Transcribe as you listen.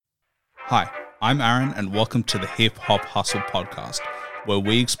Hi, I'm Aaron, and welcome to the Hip Hop Hustle podcast, where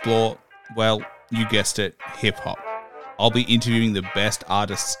we explore, well, you guessed it, hip hop. I'll be interviewing the best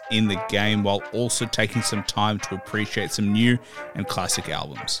artists in the game while also taking some time to appreciate some new and classic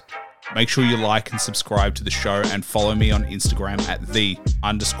albums. Make sure you like and subscribe to the show and follow me on Instagram at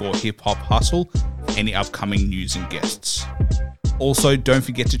 @the_hip-hop-hustle for any upcoming news and guests. Also, don't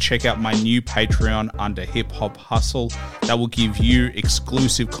forget to check out my new Patreon under Hip Hop Hustle. That will give you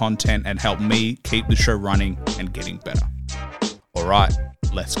exclusive content and help me keep the show running and getting better. All right,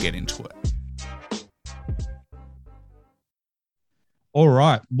 let's get into it. All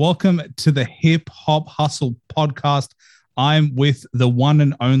right, welcome to the Hip Hop Hustle podcast. I'm with the one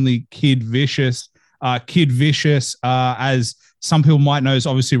and only Kid Vishis. Kid Vishis, as some people might know, is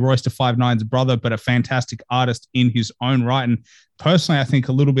obviously Royce da 5'9's brother, but a fantastic artist in his own right. And personally, I think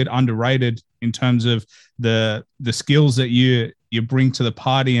a little bit underrated in terms of the skills that you bring to the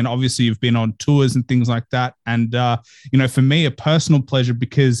party. And obviously you've been on tours and things like that. And, for me, a personal pleasure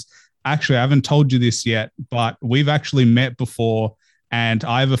because actually I haven't told you this yet, but we've actually met before. And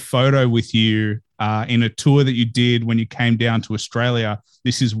I have a photo with you in a tour that you did when you came down to Australia.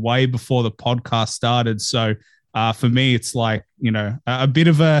 This is way before the podcast started. So for me, it's like, a bit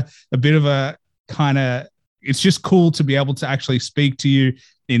of a kind of, it's just cool to be able to actually speak to you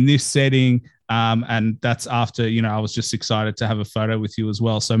in this setting. And that's after, I was just excited to have a photo with you as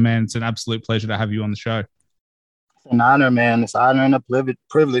well. So, man, it's an absolute pleasure to have you on the show. It's an honor, man. It's an honor and a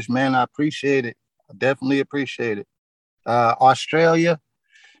privilege, man. I appreciate it. I definitely appreciate it. Australia,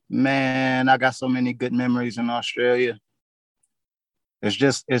 man, I got so many good memories in Australia.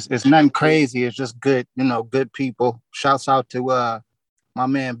 It's nothing crazy. It's just good, good people. Shouts out to my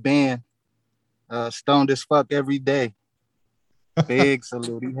man Ben, stoned as fuck every day. Big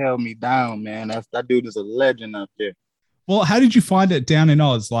salute. He held me down, man. That dude is a legend up there. Well, how did you find it down in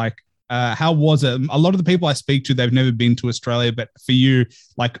Oz? Like, how was it? A lot of the people I speak to, they've never been to Australia, but for you,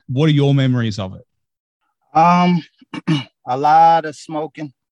 like, what are your memories of it? A lot of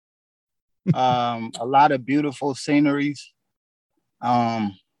smoking, a lot of beautiful sceneries,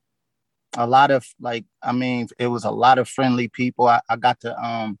 a lot of it was a lot of friendly people. I got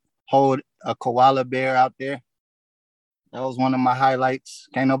to hold a koala bear out there. That was one of my highlights.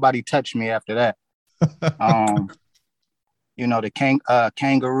 Can't nobody touch me after that. The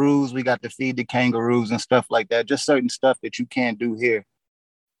kangaroos, we got to feed the kangaroos and stuff like that. Just certain stuff that you can't do here.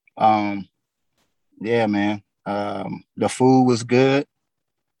 Yeah, man. The food was good.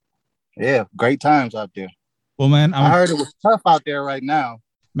 Yeah, great times out there. Well, man, I heard it was tough out there right now.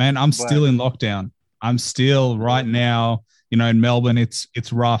 Man, I'm still in lockdown. I'm still right now, in Melbourne, it's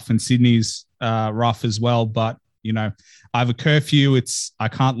rough, and Sydney's rough as well. But, I have a curfew. I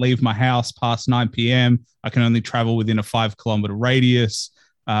can't leave my house past 9 p.m. I can only travel within a 5-kilometer radius.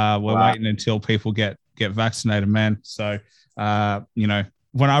 We're waiting until people get vaccinated, man. So,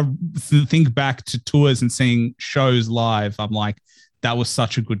 when I think back to tours and seeing shows live, I'm like, that was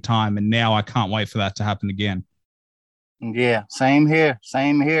such a good time. And now I can't wait for that to happen again. Yeah, same here.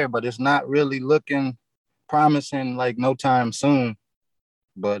 But it's not really looking promising like no time soon.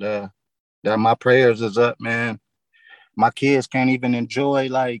 But my prayers is up, man. My kids can't even enjoy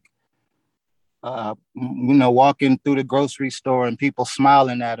walking through the grocery store and people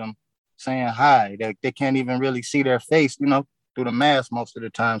smiling at them, saying hi. They can't even really see their face, through the mask most of the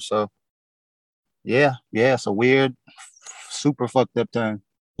time. So yeah, it's a weird, super fucked up time.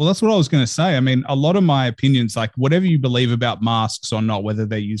 Well, that's what I was going to say. I mean, a lot of my opinions, like whatever you believe about masks or not, whether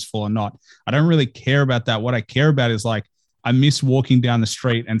they're useful or not, I don't really care about that. What I care about is like, I miss walking down the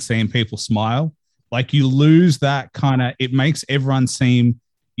street and seeing people smile. Like you lose that kind of, it makes everyone seem,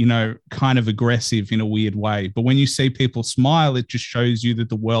 kind of aggressive in a weird way. But when you see people smile, it just shows you that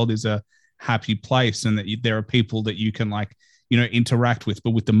the world is a happy place and that there are people that you can interact with.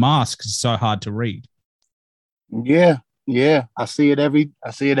 But with the mask, it's so hard to read. Yeah. I see it every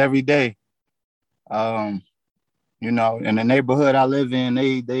day. In the neighborhood I live in,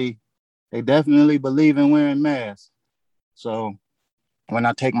 they definitely believe in wearing masks. So when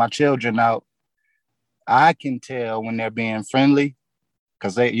I take my children out, I can tell when they're being friendly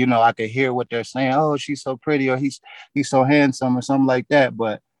because they, I could hear what they're saying. Oh, she's so pretty, or he's so handsome, or something like that.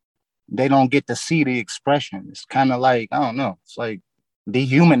 But they don't get to see the expression. It's kind of like, I don't know. It's like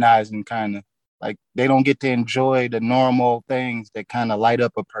dehumanizing, kind of like they don't get to enjoy the normal things that kind of light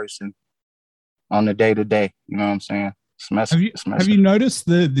up a person on the day to day. You know what I'm saying? Have you noticed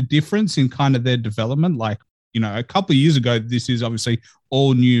the difference in kind of their development? Like, a couple of years ago, this is obviously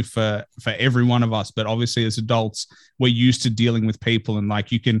all new for every one of us, but obviously as adults, we're used to dealing with people and like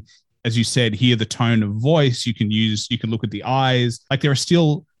you can, as you said, hear the tone of voice. You can look at the eyes. Like there are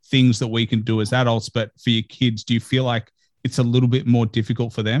still things that we can do as adults, but for your kids, do you feel like it's a little bit more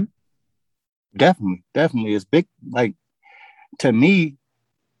difficult for them? Definitely. It's big. Like, to me,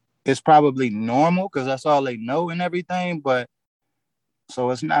 it's probably normal because that's all they know and everything. But so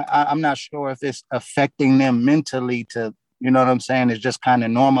it's not, I'm not sure if it's affecting them mentally to, you know what I'm saying? It's just kind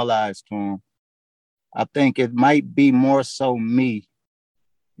of normalized to them. I think it might be more so me,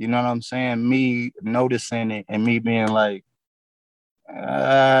 you know what I'm saying? Me noticing it and me being like,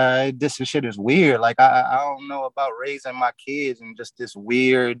 this shit is weird. Like, I don't know about raising my kids and just this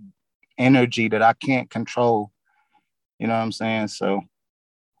weird energy that I can't control. You know what I'm saying? So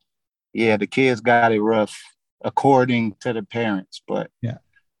yeah, the kids got it rough according to the parents, but yeah,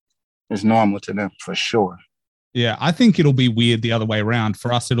 it's normal to them for sure. Yeah, I think it'll be weird the other way around.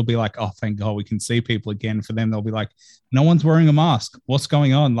 For us, it'll be like, oh, thank God we can see people again. For them, they'll be like, no one's wearing a mask. What's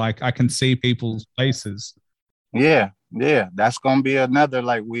going on? Like, I can see people's faces. Yeah, that's gonna be another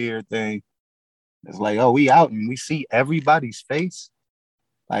like weird thing. It's like, oh, we out and we see everybody's face.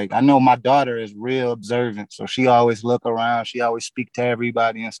 Like, I know my daughter is real observant, so she always look around. She always speak to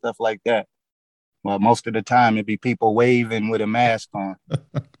everybody and stuff like that. Well, most of the time it'd be people waving with a mask on.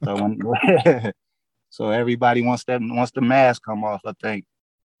 So when so everybody wants the mask come off, I think.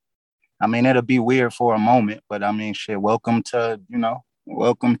 I mean, it'll be weird for a moment, but I mean, shit, welcome to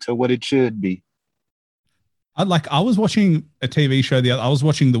what it should be. I was watching a TV show I was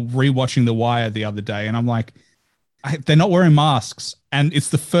rewatching The Wire the other day, and I'm like, they're not wearing masks. And it's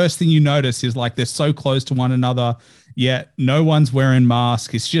the first thing you notice is like they're so close to one another, yet no one's wearing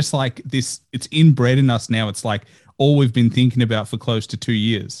masks. It's just like this, it's inbred in us now. It's like all we've been thinking about for close to 2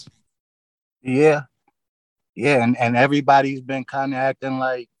 years. Yeah. Yeah. And everybody's been kind of acting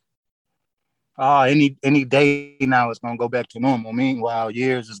like, oh, any day now it's gonna go back to normal. Meanwhile,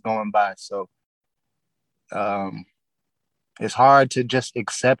 years is going by. So it's hard to just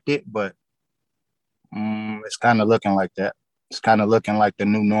accept it, but it's kind of looking like that. It's kind of looking like the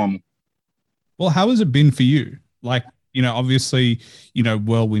new normal. Well, how has it been for you? Like, obviously,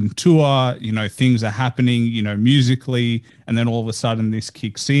 whirlwind tour, things are happening, musically, and then all of a sudden this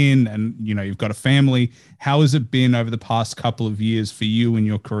kicks in and, you've got a family. How has it been over the past couple of years for you and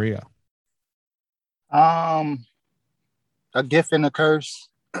your career? A gift and a curse.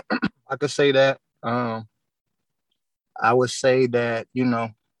 I could say that. I would say that,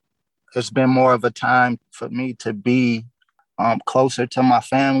 it's been more of a time for me to be closer to my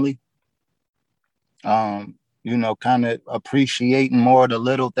family. Kind of appreciating more of the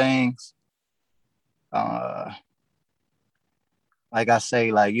little things. Like I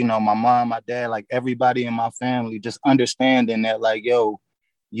say, like, my mom, my dad, like everybody in my family, just understanding that, like, yo,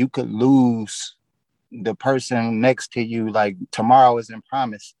 you could lose the person next to you. Like, tomorrow isn't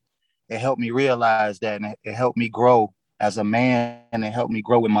promised. It helped me realize that, and it helped me grow as a man, and it helped me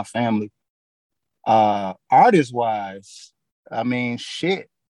grow with my family. Artist wise, I mean, shit,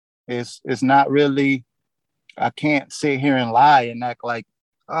 it's not really, I can't sit here and lie and act like,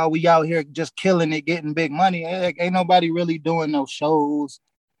 oh, we out here just killing it, getting big money. Ain't nobody really doing no shows.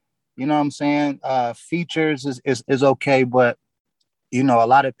 You know what I'm saying? Features is okay, but a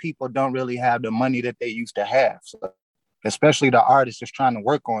lot of people don't really have the money that they used to have. So, especially the artists just trying to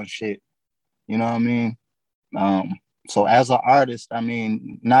work on shit. You know what I mean? So as an artist, I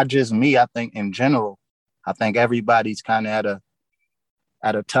mean, not just me, I think in general, I think everybody's kind of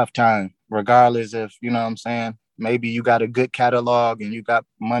at a tough time, regardless if, you know what I'm saying, maybe you got a good catalog and you got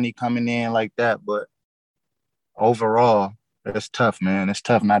money coming in like that, but overall, it's tough, man. It's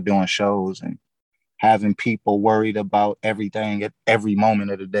tough not doing shows and having people worried about everything at every moment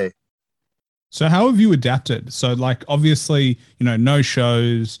of the day. So how have you adapted? So like, obviously, no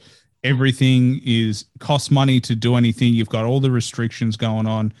shows, everything is costs money to do anything. You've got all the restrictions going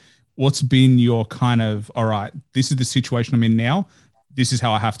on. What's been your kind of, all right, this is the situation I'm in now. This is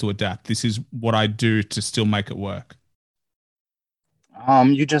how I have to adapt. This is what I do to still make it work.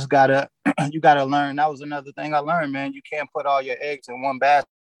 You just gotta, you gotta learn. That was another thing I learned, man. You can't put all your eggs in one basket.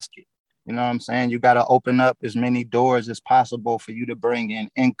 You know what I'm saying? You gotta open up as many doors as possible for you to bring in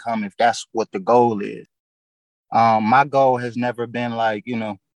income if that's what the goal is. My goal has never been like,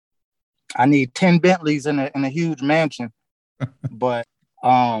 I need 10 Bentleys in a huge mansion, but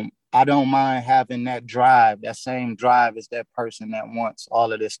I don't mind having that drive, that same drive as that person that wants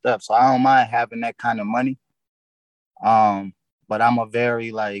all of this stuff. So I don't mind having that kind of money. But I'm a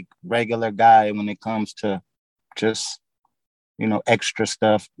very like regular guy when it comes to just, extra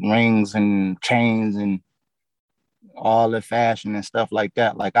stuff, rings and chains and all the fashion and stuff like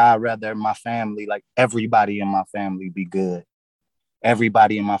that. Like, I'd rather my family, like everybody in my family be good.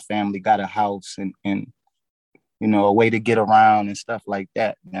 Everybody in my family got a house and a way to get around and stuff like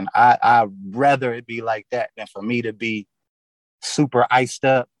that. And I'd rather it be like that than for me to be super iced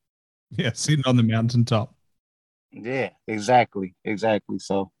up. Yeah, sitting on the mountaintop. Yeah, exactly.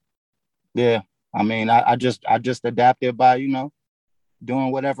 So yeah, I mean, I just adapted by,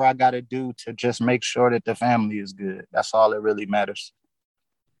 doing whatever I got to do to just make sure that the family is good. That's all that really matters.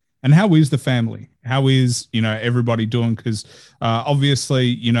 And how is the family? How is, everybody doing? Because obviously,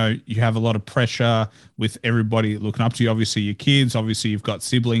 you have a lot of pressure with everybody looking up to you. Obviously, your kids. Obviously, you've got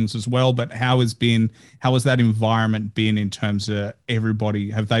siblings as well. But how has that environment been in terms of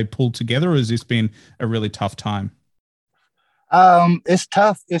everybody? Have they pulled together, or has this been a really tough time? It's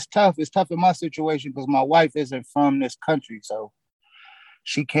tough. It's tough. It's tough in my situation because my wife isn't from this country, so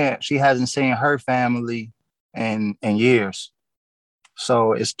she hasn't seen her family in years.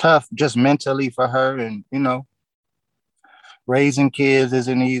 So it's tough just mentally for her. And, raising kids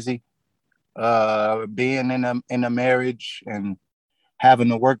isn't easy. Being in a marriage and having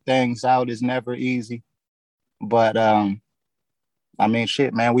to work things out is never easy. But I mean,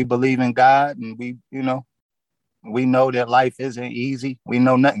 shit, man, we believe in God, and we know that life isn't easy. We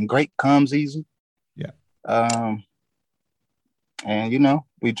know nothing great comes easy. Yeah. And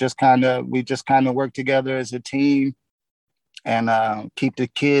we just kind of work together as a team, and keep the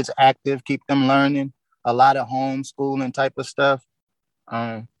kids active, keep them learning, a lot of homeschooling type of stuff.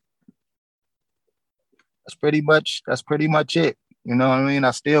 That's pretty much it. You know what I mean?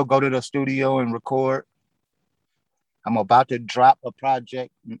 I still go to the studio and record. I'm about to drop a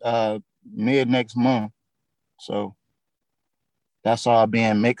project mid next month. So that's all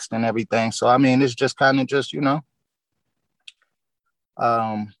being mixed and everything. So I mean, it's just kind of just,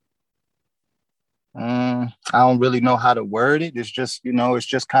 I don't really know how to word it. It's just, it's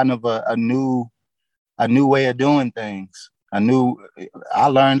just kind of a new way of doing things. I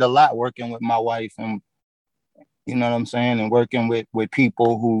learned a lot working with my wife, and you know what I'm saying, and working with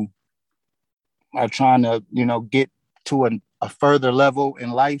people who are trying to, get to a further level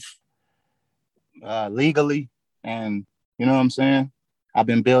in life, legally. And you know what I'm saying? I've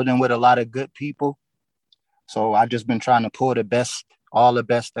been building with a lot of good people. So I just been trying to pull all the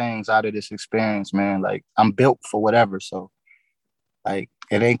best things out of this experience, man. Like, I'm built for whatever. So like,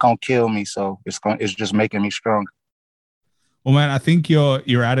 it ain't gonna kill me. So it's just making me stronger. Well, man, I think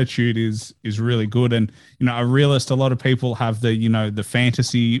your attitude is really good, and I realized a lot of people have the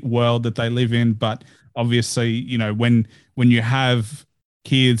fantasy world that they live in, but obviously, when you have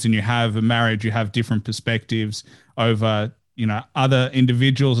kids and you have a marriage, you have different perspectives over other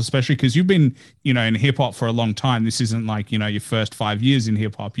individuals, especially because you've been in hip hop for a long time. This isn't like your first 5 years in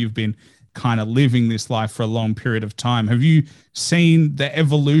hip hop. You've been kind of living this life for a long period of time. Have you seen the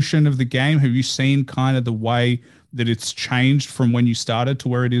evolution of the game? Have you seen kind of the way that it's changed from when you started to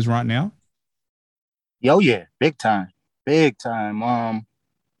where it is right now? Yo, yeah, big time, big time. Uh,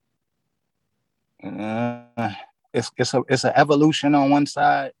 it's an evolution on one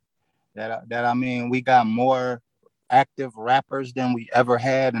side that I mean, we got more active rappers than we ever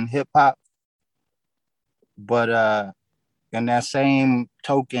had in hip hop. But in that same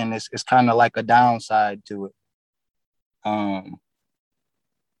token, it's kind of like a downside to it.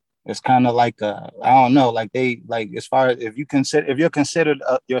 It's kind of like I don't know, like as far as if you're considered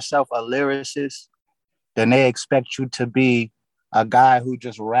yourself a lyricist, then they expect you to be a guy who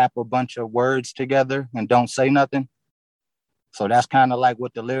just rap a bunch of words together and don't say nothing. So that's kind of like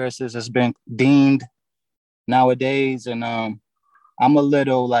what the lyricist has been deemed nowadays. And I'm a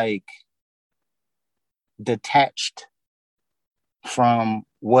little like detached from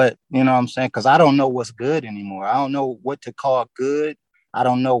what, you know what I'm saying? Because I don't know what's good anymore. I don't know what to call good. I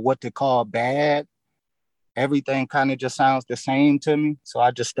don't know what to call bad. Everything kind of just sounds the same to me. So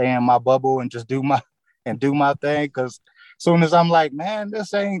I just stay in my bubble and just do my thing. Because as soon as I'm like, man,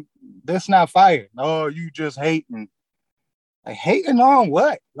 this not fire. No, you just hating. Like, hating on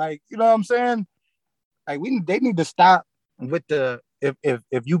what? Like, you know what I'm saying? Like, they need to stop with the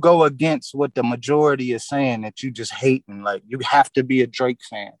if you go against what the majority is saying, that you just hating. Like, you have to be a Drake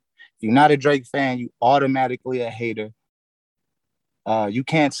fan. If you're not a Drake fan, you automatically a hater. You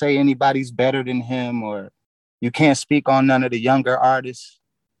can't say anybody's better than him, or you can't speak on none of the younger artists.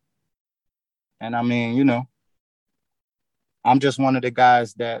 And I mean, I'm just one of the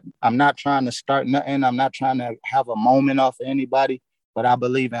guys that I'm not trying to start nothing. I'm not trying to have a moment off of anybody, but I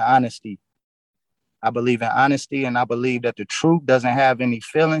believe in honesty. And I believe that the truth doesn't have any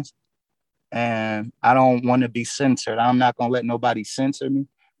feelings, and I don't want to be censored. I'm not going to let nobody censor me,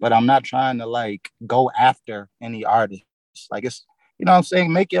 but I'm not trying to like go after any artist. Like, it's, you know what I'm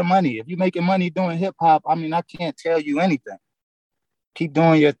saying? Make your money. If you're making money doing hip hop, I mean, I can't tell you anything. Keep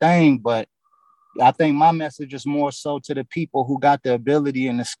doing your thing, but I think my message is more so to the people who got the ability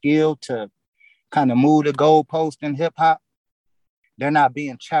and the skill to kind of move the goalpost in hip hop. They're not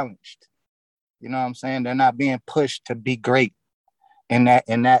being challenged. You know what I'm saying? They're not being pushed to be great in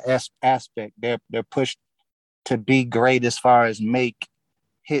that aspect. They're pushed to be great as far as make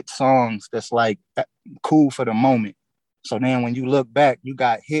hit songs that's like cool for the moment. So then when you look back, you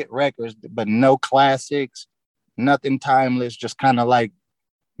got hit records, but no classics, nothing timeless, just kind of like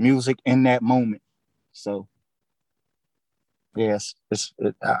music in that moment. So yes,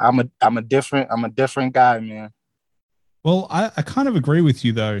 I'm a different guy, man. Well, I kind of agree with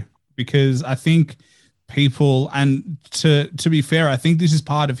you though, because I think people, and to be fair, I think this is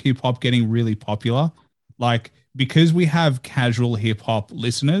part of hip hop getting really popular. Like, because we have casual hip hop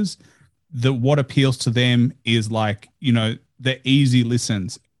listeners, that what appeals to them is like, the easy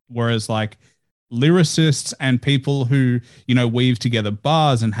listens. Whereas like lyricists and people who, weave together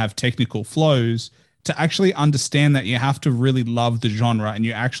bars and have technical flows, to actually understand that, you have to really love the genre and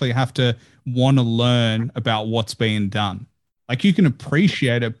you actually have to want to learn about what's being done. Like, you can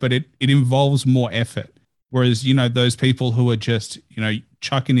appreciate it, but it involves more effort. Whereas, those people who are just,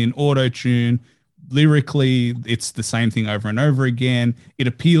 chucking in auto tune, lyrically, it's the same thing over and over again. It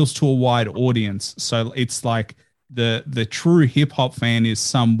appeals to a wide audience. So it's like the true hip hop fan is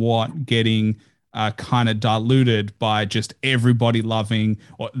somewhat getting kind of diluted by just everybody loving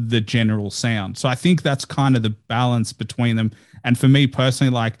the general sound. So I think that's kind of the balance between them. And for me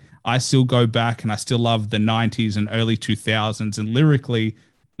personally, like, I still go back and I still love the 90s and early 2000s. And lyrically,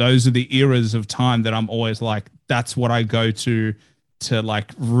 those are the eras of time that I'm always like, that's what I go to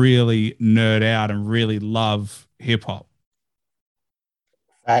like really nerd out and really love hip hop.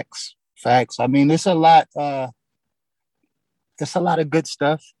 Facts. I mean, it's a lot of good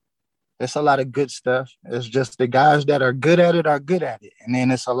stuff. It's a lot of good stuff. It's just the guys that are good at it are good at it. And then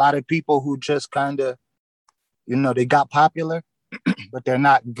it's a lot of people who just kind of, they got popular, but they're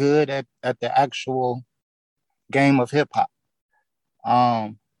not good at the actual game of hip hop.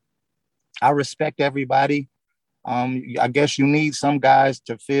 I respect everybody. I guess you need some guys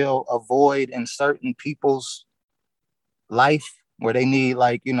to fill a void in certain people's life where they need,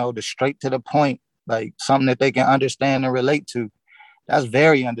 like, the straight to the point, like something that they can understand and relate to. That's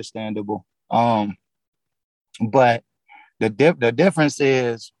very understandable. But the difference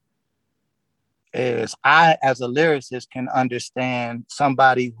is I, as a lyricist, can understand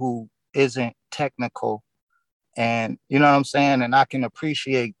somebody who isn't technical, and you know what I'm saying, and I can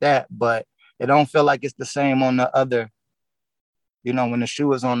appreciate that, but it don't feel like it's the same on the other. When the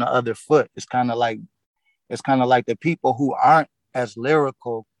shoe is on the other foot, it's kind of like the people who aren't as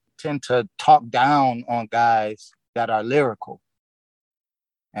lyrical tend to talk down on guys that are lyrical.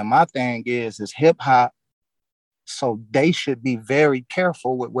 And my thing is hip hop, so they should be very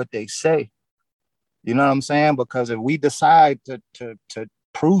careful with what they say. You know what I'm saying? Because if we decide to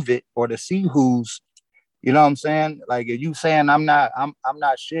prove it or to see who's, you know what I'm saying? Like, if you saying I'm not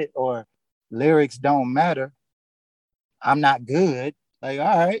shit, or lyrics don't matter, I'm not good. Like,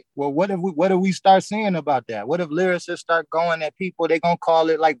 all right, well, what if we start saying about that? What if lyricists start going at people? They gonna call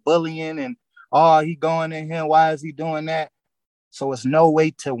it like bullying and, oh, he going at him, why is he doing that? So it's no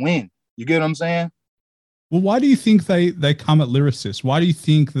way to win. You get what I'm saying? Well, why do you think they come at lyricists? Why do you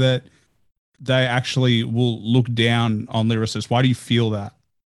think that they actually will look down on lyricists? Why do you feel that?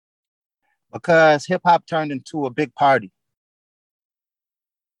 Because hip hop turned into a big party.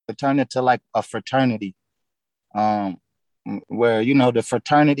 It turned into like a fraternity. Where, the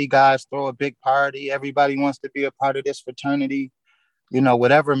fraternity guys throw a big party. Everybody wants to be a part of this fraternity.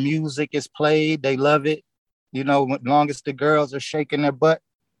 Whatever music is played, they love it. As long as the girls are shaking their butt,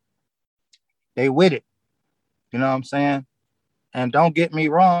 they with it. You know what I'm saying? And don't get me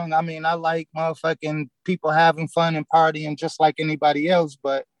wrong. I mean, I like motherfucking people having fun and partying just like anybody else.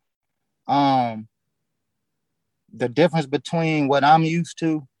 But the difference between what I'm used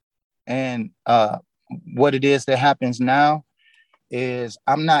to and what it is that happens now is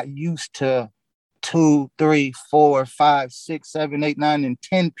I'm not used to 2, 3, 4, 5, 6, 7, 8, 9, and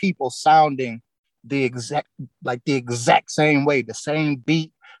 10 people sounding the exact same way, the same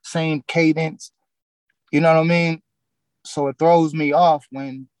beat, same cadence. You know what I mean? So it throws me off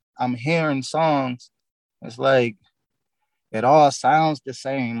when I'm hearing songs. It's like, it all sounds the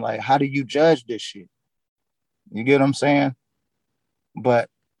same. Like, how do you judge this shit? You get what I'm saying? But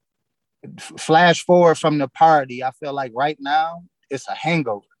flash forward from the party, I feel like right now it's a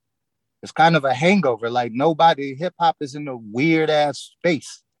hangover. It's kind of a hangover. Like, hip hop is in a weird ass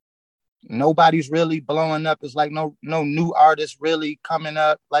space. Nobody's really blowing up. It's like no new artists really coming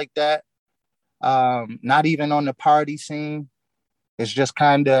up like that. Not even on the party scene. It's just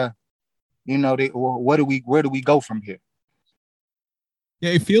kind of you know, where do we go from here?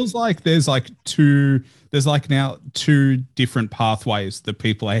 Yeah, it feels like there's now two different pathways that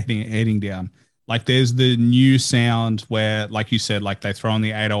people are heading down. Like there's the new sound where, like you said, like they throw in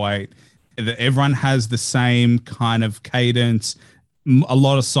the 808, that everyone has the same kind of cadence. A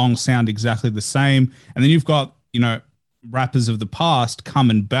lot of songs sound exactly the same. And then you've got, rappers of the past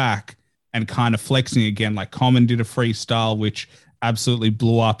coming back and kind of flexing again. Like Common did a freestyle, which absolutely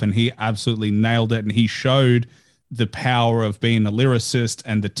blew up and he absolutely nailed it. And he showed the power of being a lyricist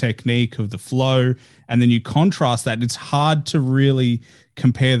and the technique of the flow. And then you contrast that. It's hard to really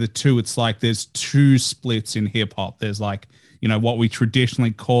compare the two. It's like there's two splits in hip hop. There's like, what we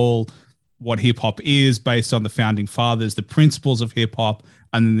traditionally call what hip hop is based on the founding fathers, the principles of hip hop,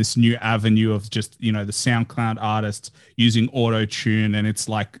 and then this new avenue of just, the SoundCloud artists using auto tune. And it's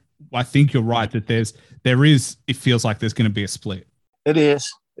like, I think you're right that it feels like there's going to be a split. It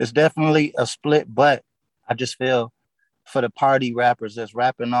is. It's definitely a split, but I just feel for the party rappers that's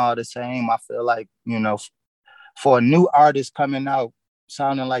rapping all the same, I feel like, for a new artist coming out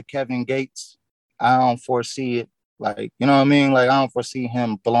sounding like Kevin Gates, I don't foresee it. Like, you know what I mean? Like, I don't foresee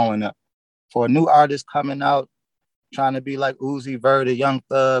him blowing up. For a new artist coming out trying to be like Uzi Vert, or Young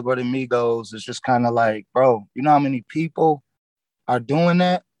Thug, or the Migos, it's just kind of like, bro, you know how many people are doing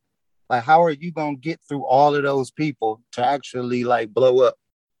that? Like, how are you going to get through all of those people to actually like blow up?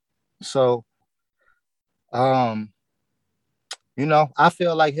 So, I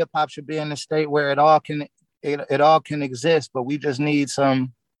feel like hip hop should be in a state where it all can exist, but we just need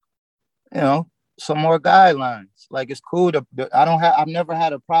some more guidelines. Like, it's cool I've never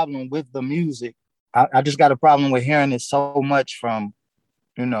had a problem with the music. I just got a problem with hearing it so much from,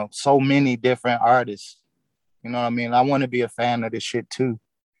 so many different artists. You know what I mean? I want to be a fan of this shit too.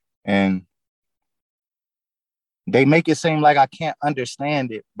 And they make it seem like I can't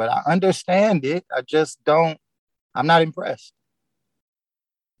understand it, but I understand it. I'm not impressed.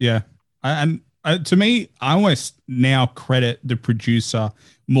 Yeah. To me, I almost now credit the producer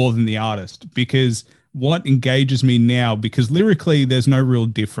more than the artist, because what engages me now, because lyrically there's no real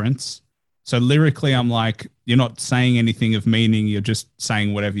difference. So lyrically, I'm like, you're not saying anything of meaning. You're just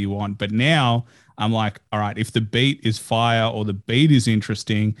saying whatever you want. But now I'm like, all right, if the beat is fire or the beat is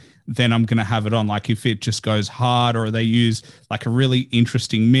interesting, then I'm going to have it on. Like if it just goes hard, or they use like a really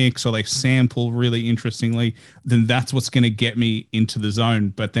interesting mix, or they sample really interestingly, then that's what's going to get me into the zone.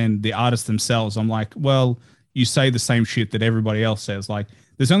 But then the artists themselves, I'm like, well, you say the same shit that everybody else says. Like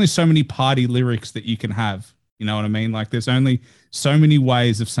there's only so many party lyrics that you can have. You know what I mean? Like there's only so many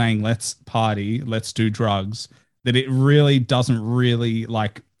ways of saying, let's party, let's do drugs, that it really doesn't really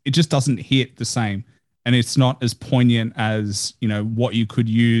like, it just doesn't hit the same. And it's not as poignant as, what you could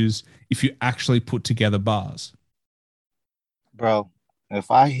use if you actually put together bars. Bro, if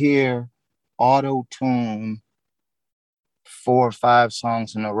I hear auto tune 4 or 5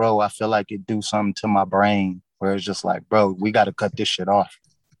 songs in a row, I feel like it do something to my brain where it's just like, bro, we got to cut this shit off.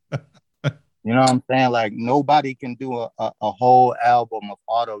 You know what I'm saying? Like nobody can do a whole album of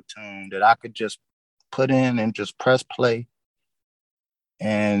auto tune that I could just put in and just press play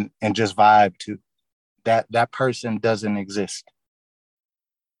and just vibe to. That person doesn't exist.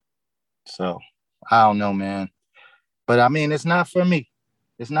 So I don't know, man. But I mean, it's not for me.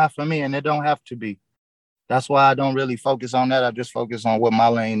 It's not for me, and it don't have to be. That's why I don't really focus on that. I just focus on what my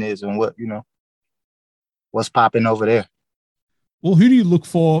lane is and what's popping over there. Well, who do you look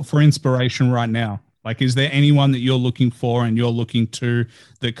for inspiration right now? Like, is there anyone that you're looking for and you're looking to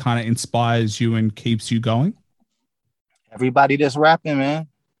that kind of inspires you and keeps you going? Everybody that's rapping, man.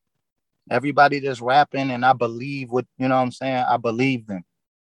 Everybody that's rapping, and I believe what, you know what I'm saying? I believe them.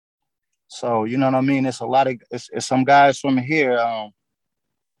 So, you know what I mean? It's it's some guys from here.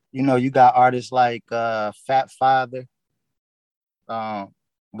 You got artists like Fat Father,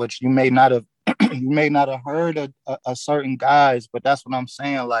 which you may not have heard of certain guys, but that's what I'm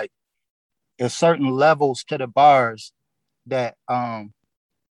saying. Like, there's certain levels to the bars that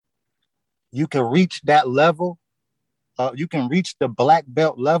you can reach that level. You can reach the black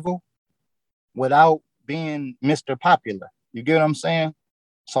belt level without being Mr. Popular. You get what I'm saying?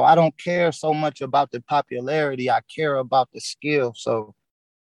 So I don't care so much about the popularity. I care about the skill. So,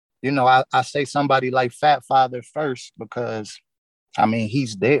 I say somebody like Fat Father first because, I mean,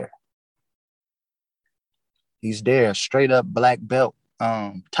 he's there. He's there, straight up black belt.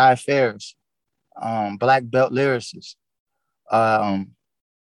 Ty Ferris, black belt lyricist.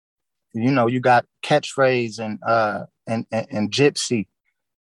 You got Catchphrase and Gypsy.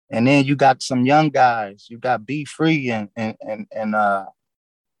 And then you got some young guys. You got Be Free and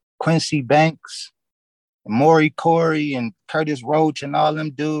Quincy Banks. Maury Corey and Curtis Roach and all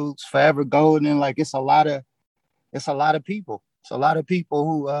them dudes, Forever Golden. Like it's a lot of people. It's a lot of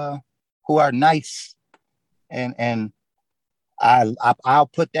people who are nice, and I'll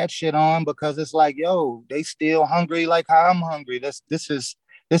put that shit on because it's like, yo, they still hungry like how I'm hungry. This is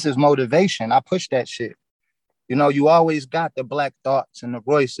motivation. I push that shit. You know, you always got the Black Thoughts and the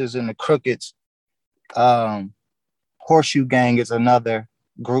Royces and the Crookeds. Horseshoe Gang is another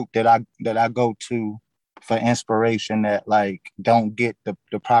group that I go to for inspiration that like don't get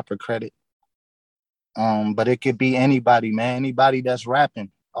the proper credit. But it could be anybody, man, anybody that's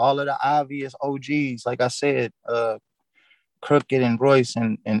rapping. All of the obvious OGs, like I said, Crooked and Royce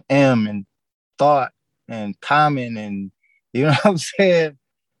and M and Thought and Common and you know what I'm saying?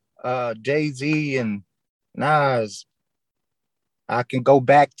 Jay-Z and Nas. I can go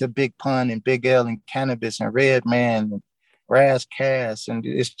back to Big Pun and Big L and Cannabis and Redman and Raz Cass, and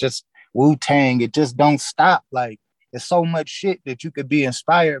it's just Wu-Tang. It just don't stop. Like, there's so much shit that you could be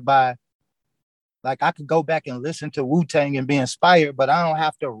inspired by. Like, I could go back and listen to Wu-Tang and be inspired, but I don't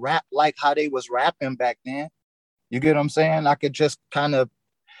have to rap like how they was rapping back then. You get what I'm saying? I could just I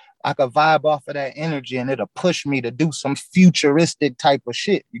could vibe off of that energy and it'll push me to do some futuristic type of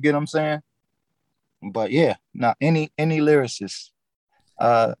shit. You get what I'm saying? But yeah, now any lyricist,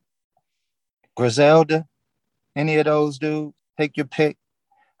 Griselda, any of those dudes, take your pick.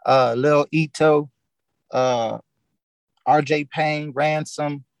 Lil Ito, RJ Payne,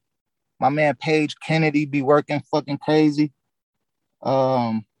 Ransom, my man Page Kennedy be working fucking crazy.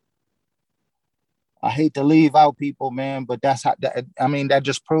 I hate to leave out people, man, but that's how that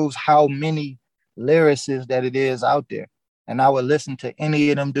just proves how many lyricists that it is out there. And I would listen to any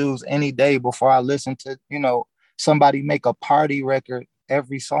of them dudes any day before I listen to, somebody make a party record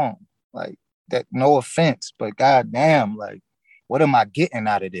every song. Like that, no offense, but goddamn, like, what am I getting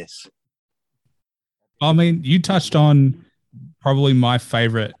out of this? I mean, you touched on probably my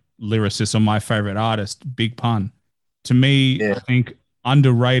favorite lyricist or my favorite artist, Big Pun. To me, yeah. I think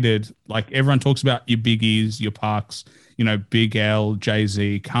underrated. Like everyone talks about your Biggies, your Parks, Big L,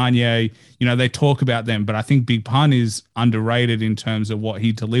 Jay-Z, Kanye, they talk about them, but I think Big Pun is underrated in terms of what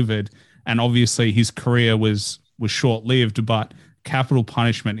he delivered. And obviously his career was short-lived, but Capital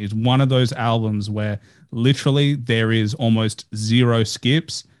Punishment is one of those albums where literally there is almost zero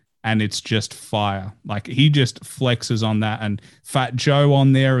skips and it's just fire. Like he just flexes on that, and Fat Joe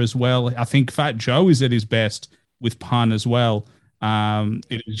on there as well. I think Fat Joe is at his best with Pun as well.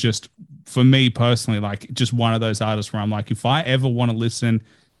 It is just, for me personally, like just one of those artists where I'm like, if I ever want to listen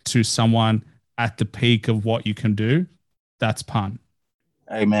to someone at the peak of what you can do, that's Pun.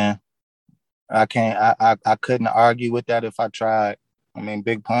 Hey man, I can't, I couldn't argue with that if I tried. I mean,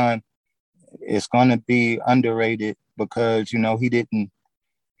 Big Pun is going to be underrated because, he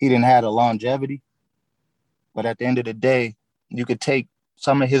didn't have the longevity, but at the end of the day, you could take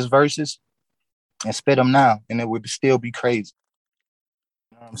some of his verses and spit them now and it would still be crazy.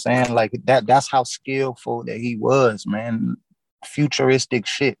 You know what I'm saying? Like that's how skillful that he was, man. Futuristic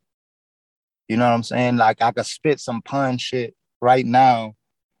shit. You know what I'm saying? Like I could spit some Pun shit right now.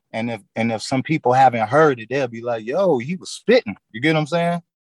 And if some people haven't heard it, they'll be like, yo, he was spitting. You get what I'm saying?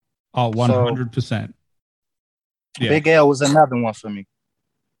 Oh, 100%. Yeah. Big L was another one for me.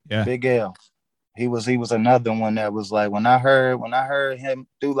 Yeah. Big L. He was another one that was like, when I heard him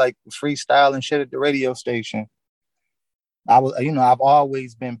do like freestyle and shit at the radio station, I was, I've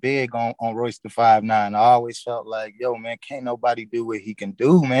always been big on Royce the 5'9". I always felt like, yo, man, can't nobody do what he can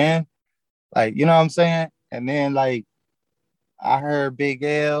do, man. Like, you know what I'm saying? And then like I heard Big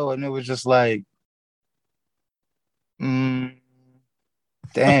L and it was just like, damn.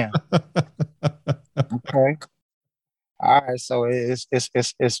 Okay. All right. So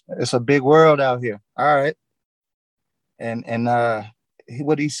it's a big world out here. All right. And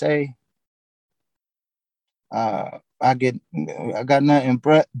what did he say? I got nothing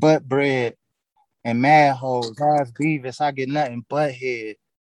but bread and mad hoes, ass Beavis. I get nothing but head.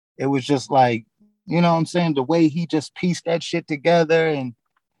 It was just like, you know what I'm saying? The way he just pieced that shit together. And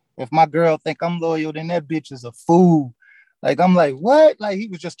if my girl think I'm loyal, then that bitch is a fool. Like, I'm like, what? Like, he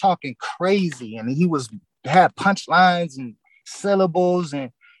was just talking crazy. And he had punchlines and syllables and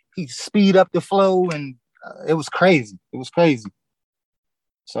he speed up the flow. And it was crazy. It was crazy.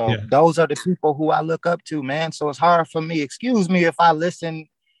 So Those are the people who I look up to, man. So it's hard for me. Excuse me if I listen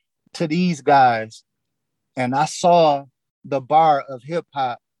to these guys and I saw the bar of hip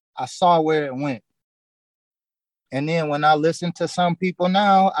hop, I saw where it went. And then when I listen to some people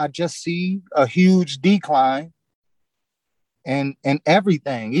now, I just see a huge decline in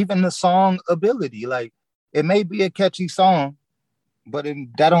everything, even the song ability. Like it may be a catchy song, but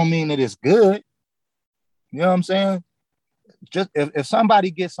that don't mean it is good. You know what I'm saying? Just if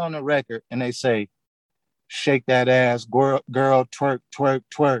somebody gets on the record and they say, shake that ass, girl, twerk, twerk,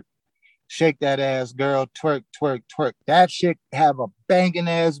 twerk. Shake that ass, girl, twerk, twerk, twerk. That shit have a banging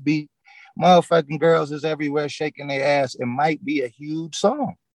ass beat. Motherfucking girls is everywhere shaking their ass. It might be a huge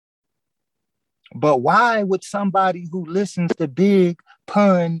song. But why would somebody who listens to Big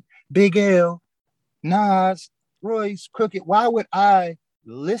Pun, Big L, Nas, Royce, Crooked, why would I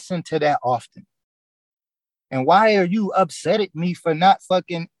listen to that often? And why are you upset at me for not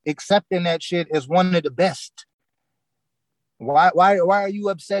fucking accepting that shit as one of the best? Why are you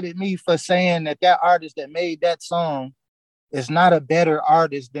upset at me for saying that artist that made that song is not a better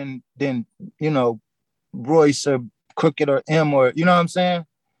artist than Royce or Crooked or M, or you know what I'm saying?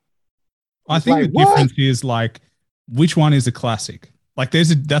 I think like, the difference is like which one is a classic. Like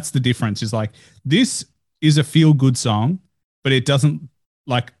that's the difference. Is like this is a feel good song, but it doesn't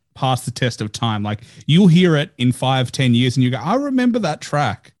like pass the test of time. Like you'll hear it in 5-10 years and you go, I remember that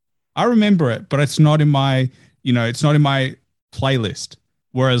track. I remember it, but it's not in my, it's not in my playlist.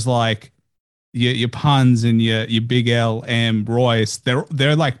 Whereas like your puns and your Big L, M, Royce,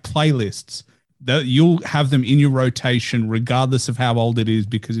 they're like playlists that you'll have them in your rotation regardless of how old it is,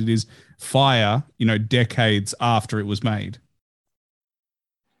 because it is fire, decades after it was made.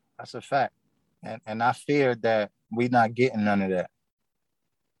 That's a fact. And I feared that we're not getting none of that.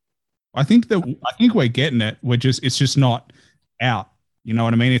 I think we're getting it. It's just not out. You know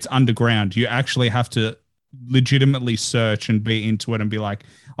what I mean? It's underground. You actually have to legitimately search and be into it and be like,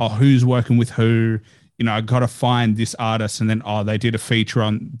 oh, who's working with who? I got to find this artist, and then, they did a feature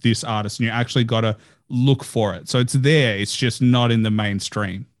on this artist, and you actually got to look for it. So it's there. It's just not in the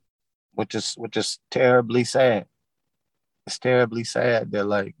mainstream. Which is terribly sad. It's terribly sad that,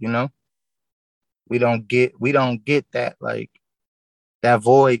 like, we don't get that, like, that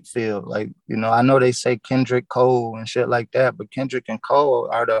void feel. Like, I know they say Kendrick, Cole and shit like that, but Kendrick and Cole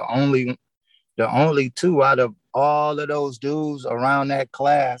are the only two out of all of those dudes around that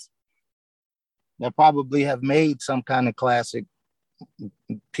class that probably have made some kind of classic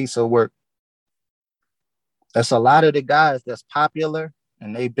piece of work. That's a lot of the guys that's popular,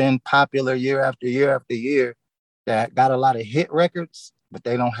 and they've been popular year after year after year, that got a lot of hit records, but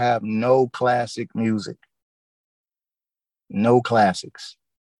they don't have no classic music. No classics.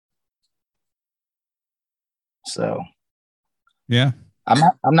 So, yeah. I'm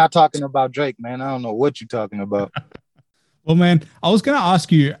not talking about Drake, man. I don't know what you're talking about. Well, man, I was going to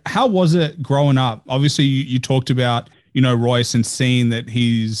ask you, how was it growing up? Obviously, you talked about, Royce and seeing that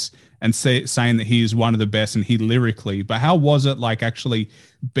saying that he is one of the best and he lyrically, but how was it like actually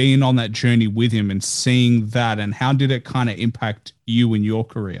being on that journey with him and seeing that, and how did it kind of impact you in your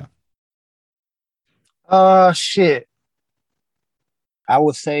career? Shit. I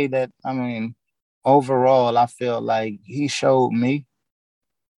would say that, overall, I feel like he showed me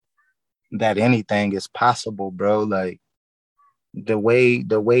that anything is possible, bro. Like, the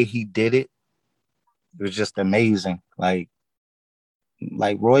way he did it was just amazing. Like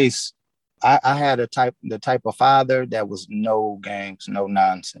Royce, I had the type of father that was no games, no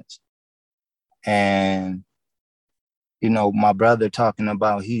nonsense. And, my brother talking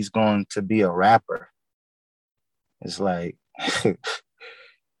about he's going to be a rapper. It's like,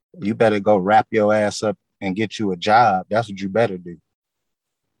 you better go wrap your ass up and get you a job. That's what you better do.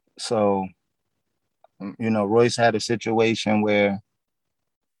 So, Royce had a situation where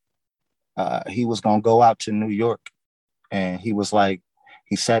he was going to go out to New York, and he was like,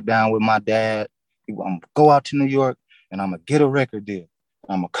 he sat down with my dad. I'm going to go out to New York and I'm going to get a record deal.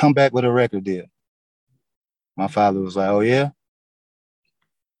 I'm going to come back with a record deal. My father was like, oh yeah?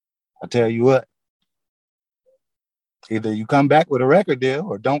 I'll tell you what, either you come back with a record deal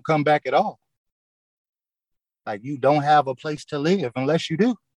or don't come back at all. Like, you don't have a place to live unless you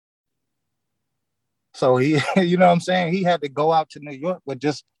do. So he, you know what I'm saying? He had to go out to New York with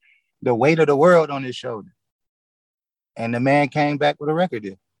just the weight of the world on his shoulder. And the man came back with a record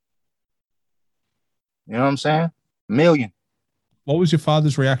deal. You know what I'm saying? $1 million. What was your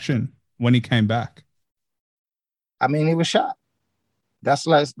father's reaction when he came back? He was shocked. That's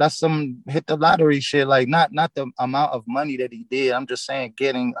some hit the lottery shit. Like, not the amount of money that he did. I'm just saying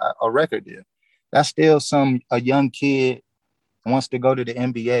getting a record deal. That's still a young kid wants to go to the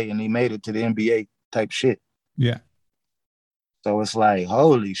NBA, and he made it to the NBA type shit. Yeah. So it's like,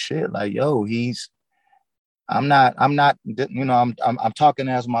 holy shit. Like, yo, I'm talking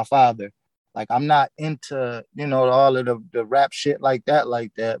as my father. Like, I'm not into, all of the rap shit like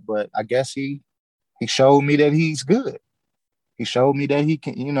that. But I guess he showed me that he's good. He showed me that he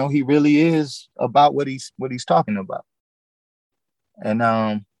can, he really is about what he's talking about.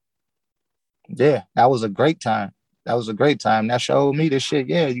 And Yeah, that was a great time. That was a great time. That showed me this shit.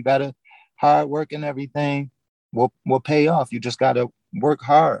 Yeah, you gotta hard work and everything will pay off. You just gotta work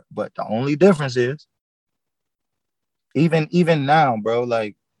hard. But the only difference is even now, bro,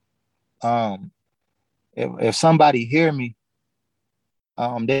 like um if somebody hear me,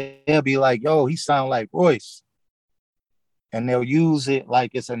 they'll be like, yo, he sound like Royce. And they'll use it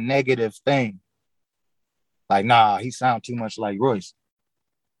like it's a negative thing. Like, nah, he sound too much like Royce.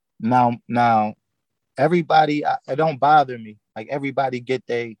 Now, everybody, it don't bother me. Like everybody get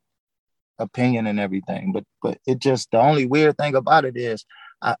their opinion and everything, but it just the only weird thing about it is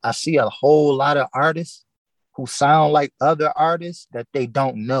I see a whole lot of artists who sound like other artists that they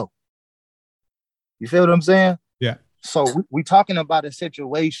don't know. You feel what I'm saying? Yeah. So we talking about a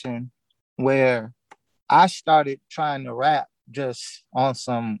situation where I started trying to rap just on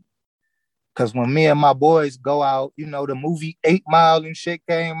some. Because when me and my boys go out, you know, the movie 8 Mile and shit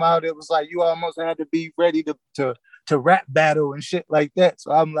came out, it was like you almost had to be ready to rap battle and shit like that.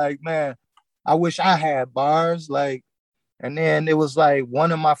 So I'm like, man, I wish I had bars. Like, and then it was like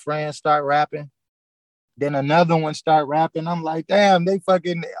one of my friends start rapping, then another one start rapping. I'm like, damn, they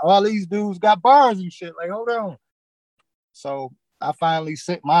fucking all these dudes got bars and shit. Like, hold on. So I finally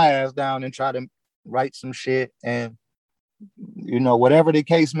sit my ass down and try to write some shit. And you know, whatever the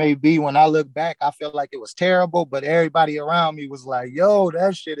case may be, when I look back, I feel like it was terrible, but everybody around me was like, yo,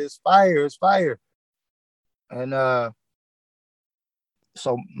 that shit is fire, it's fire. And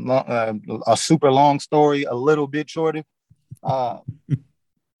so a super long story, a little bit shorter. All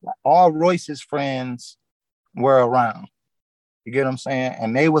Royce's friends were around. You get what I'm saying?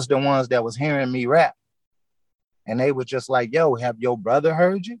 And they was the ones that was hearing me rap. And they was just like, yo, have your brother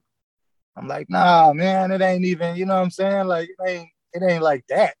heard you? I'm like, nah, man, it ain't even, you know what I'm saying? Like, it ain't like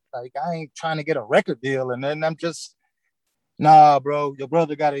that. Like, I ain't trying to get a record deal. And then I'm just, nah, bro, your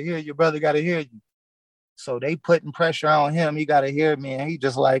brother got to hear you. Your brother got to hear you. So they putting pressure on him. He got to hear me. And he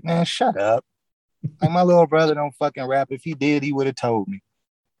just like, man, shut up. Like, my little brother don't fucking rap. If he did, he would have told me.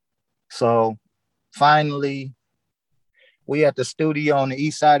 So finally, we at the studio on the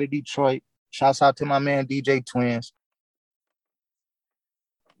east side of Detroit. Shouts out to my man, DJ Twins.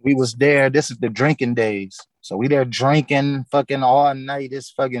 We was there. This is the drinking days. So we there drinking fucking all night.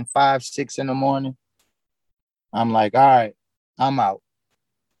 It's fucking 5, 6 in the morning. I'm like, all right, I'm out.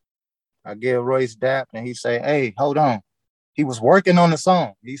 I give Royce dap and he say, hey, hold on. He was working on the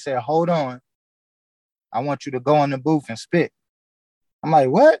song. He said, hold on. I want you to go in the booth and spit. I'm like,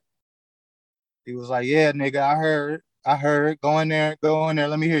 what? He was like, yeah, nigga, I heard. Go in there.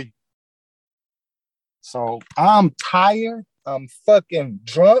 Let me hear you. So I'm tired. I'm fucking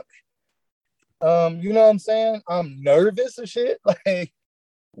drunk. You know what I'm saying? I'm nervous and shit. Like,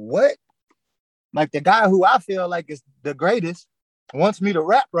 what? Like the guy who I feel like is the greatest wants me to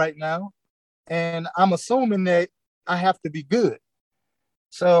rap right now. And I'm assuming that I have to be good.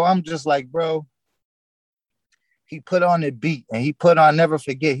 So I'm just like, bro, he put on the beat and he put on, never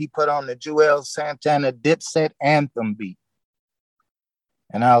forget, he put on the Joel Santana Dipset anthem beat.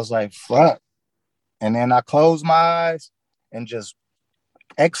 And I was like, fuck. And then I closed my eyes and just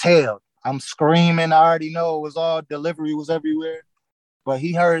exhaled. I'm screaming. I already know it was all delivery was everywhere. But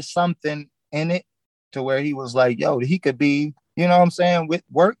he heard something in it to where he was like, yo, he could be, you know what I'm saying, with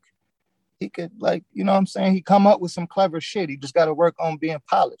work. He could, like, you know what I'm saying? He come up with some clever shit. He just got to work on being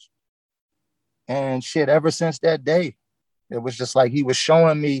polished. And shit, ever since that day, it was just like he was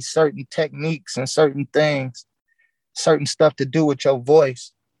showing me certain techniques and certain things, certain stuff to do with your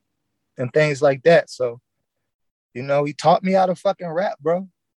voice and things like that. So, you know, he taught me how to fucking rap, bro.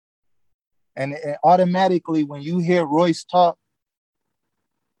 And automatically, when you hear Royce talk,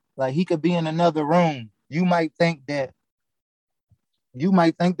 like he could be in another room, you might think that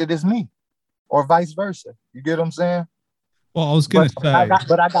it's me, or vice versa. You get what I'm saying? Well, I was gonna say, I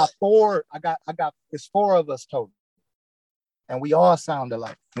got four. It's 4 of us total, and we all sound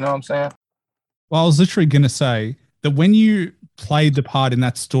alike. You know what I'm saying? well, I was literally gonna say that when you played the part in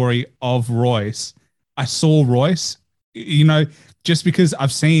that story of Royce, I saw Royce. You know, just because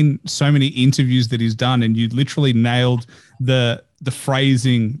I've seen so many interviews that he's done, and you literally nailed the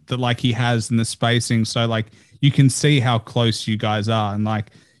phrasing that like he has and the spacing. So like you can see how close you guys are, and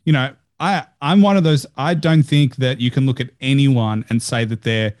like, you know, I'm one of those. I don't think that you can look at anyone and say that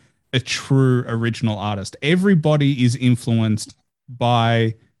they're a true original artist. Everybody is influenced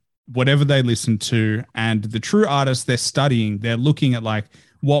by whatever they listen to, and the true artists, they're studying, they're looking at like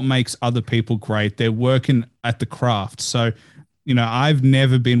what makes other people great. They're working at the craft. So, you know, I've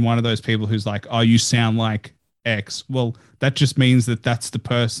never been one of those people who's like, oh, you sound like X. Well, that just means that that's the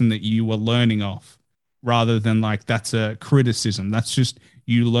person that you were learning off, rather than like that's a criticism. That's just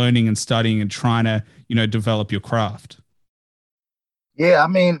you learning and studying and trying to, develop your craft? Yeah, I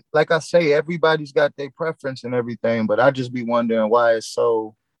mean, like I say, everybody's got their preference and everything, but I just be wondering why it's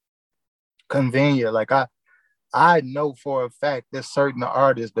so convenient. Like I know for a fact there's certain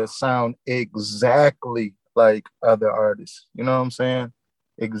artists that sound exactly like other artists. You know what I'm saying?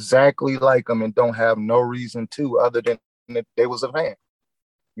 Exactly like them and don't have no reason to other than that they was a fan.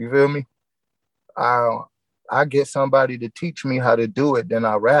 You feel me? I get somebody to teach me how to do it, then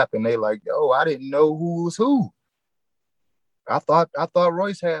I rap and they like, yo, I didn't know who was who. I thought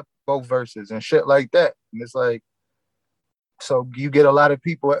Royce had both verses and shit like that. And it's like, so you get a lot of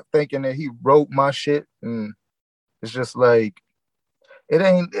people thinking that he wrote my shit, and it's just like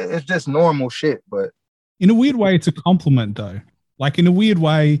it's just normal shit. But in a weird way, it's a compliment though. Like in a weird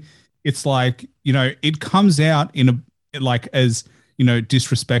way, it's like, it comes out in a, like as,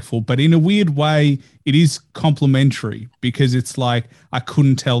 disrespectful, but in a weird way, it is complimentary because it's like, I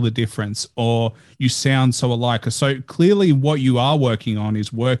couldn't tell the difference or you sound so alike. So clearly what you are working on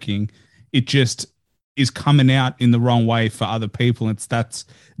is working. It just is coming out in the wrong way for other people. That's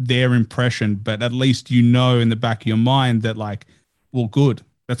their impression, but at least in the back of your mind that like, well, good.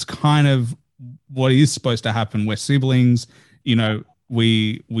 That's kind of what is supposed to happen. We're siblings,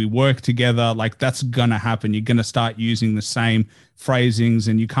 we work together. Like that's gonna happen. You're gonna start using the same phrasings,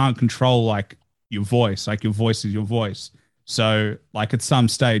 and you can't control like your voice. Like your voice is your voice. So like at some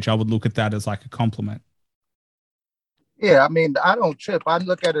stage, I would look at that as like a compliment. yeah, I mean, I don't trip. I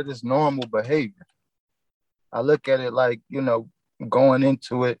look at it as normal behavior. I look at it like, going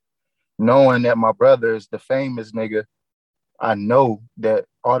into it, knowing that my brother is the famous nigga. I know that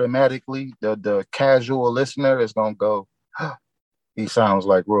automatically the casual listener is gonna go, he sounds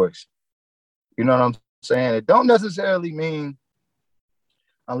like Royce. You know what I'm saying? It don't necessarily mean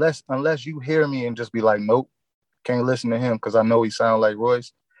unless you hear me and just be like, nope, can't listen to him because I know he sounds like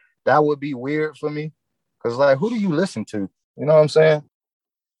Royce. That would be weird for me. Cause like, who do you listen to? You know what I'm saying?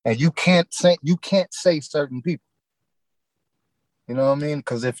 And you can't say certain people. You know what I mean?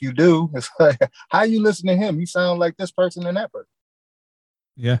 Because if you do, it's like, how you listen to him? He sound like this person and that person.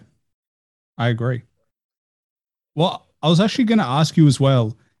 Yeah, I agree. Well, I was actually going to ask you as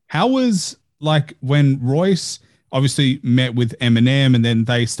well. How was like when Royce obviously met with Eminem and then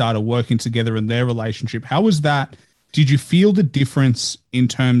they started working together in their relationship? How was that? Did you feel the difference in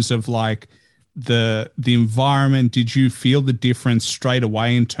terms of like the environment? Did you feel the difference straight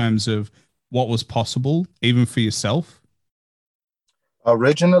away in terms of what was possible, even for yourself?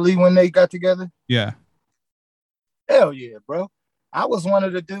 Originally, when they got together, Yeah. hell yeah, bro. I was one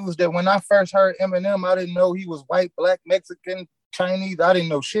of the dudes that when I first heard Eminem, I didn't know he was white, black, Mexican, Chinese. I didn't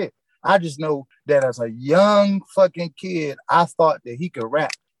know shit. I just know that as a young fucking kid, I thought that he could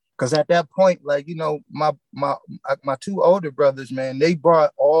rap. Cause at that point, like, my two older brothers, man, they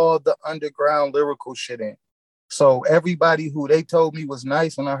brought all the underground lyrical shit in. So everybody who they told me was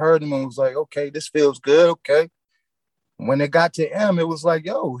nice, and I heard him and was like, okay, this feels good. Okay. When it got to M, it was like,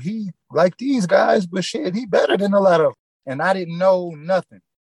 yo, he like these guys, but shit, he better than a lot of them. And I didn't know nothing.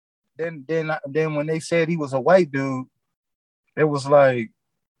 Then when they said he was a white dude, it was like,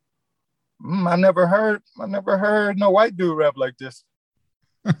 I never heard no white dude rap like this.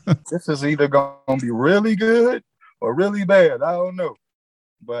 This is either gonna be really good or really bad. I don't know.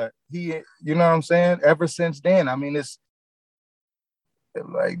 But he, you know what I'm saying? Ever since then, I mean, it's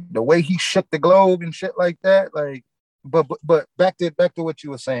like the way he shook the globe and shit like that. Like, but back to what you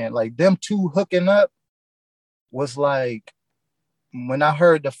were saying, like them two hooking up was like when I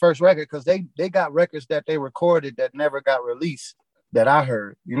heard the first record, because they got records that they recorded that never got released that I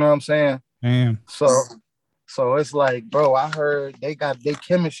heard. You know what I'm saying? Damn. So it's like, bro, I heard their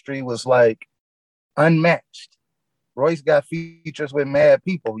chemistry was like unmatched. Royce got features with mad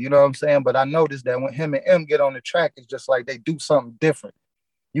people, you know what I'm saying? But I noticed that when him and M get on the track, it's just like they do something different.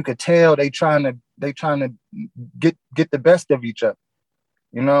 You could tell they trying to get the best of each other.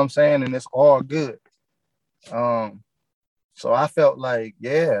 You know what I'm saying? And it's all good. So I felt like,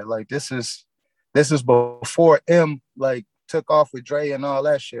 yeah, like this is before M like took off with Dre and all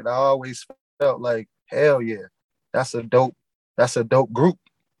that shit. I always felt like, hell yeah, that's a dope group.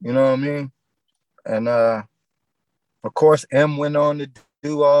 You know what I mean? And of course, M went on to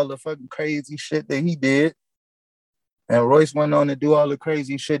do all the fucking crazy shit that he did. And Royce went on to do all the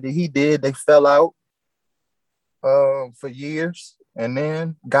crazy shit that he did. They fell out for years and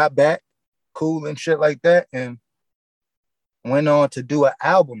then got back cool and shit like that and went on to do an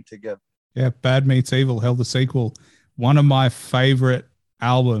album together. Yeah, Bad Meets Evil, Hell the Sequel. One of my favorite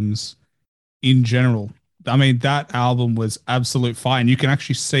albums in general. I mean, that album was absolute fire. And you can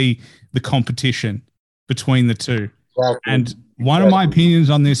actually see the competition between the two. Exactly. And One of my opinions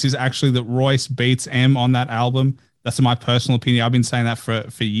on this is actually that Royce beats M on that album. That's my personal opinion. I've been saying that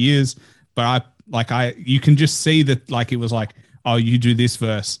for years, but you can just see that like it was like, oh, you do this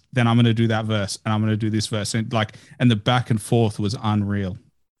verse, then I'm gonna do that verse, and I'm gonna do this verse, and the back and forth was unreal.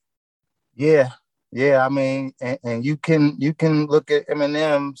 Yeah, yeah. I mean, and you can look at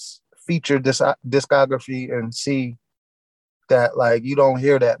Eminem's feature discography and see that like you don't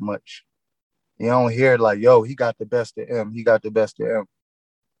hear that much. You don't hear like, yo, he got the best of M. He got the best of M.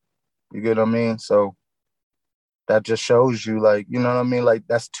 You get what I mean? So that just shows you, like, you know what I mean? Like,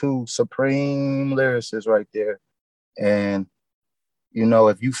 that's two supreme lyricists right there. And, you know,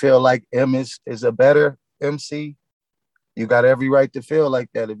 if you feel like M is a better MC, you got every right to feel like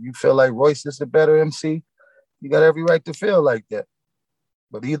that. If you feel like Royce is a better MC, you got every right to feel like that.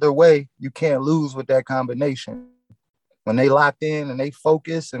 But either way, you can't lose with that combination. When they locked in and they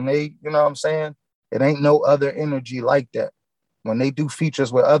focus and they, you know what I'm saying? It ain't no other energy like that. When they do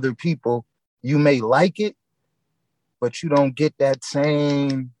features with other people, you may like it, but you don't get that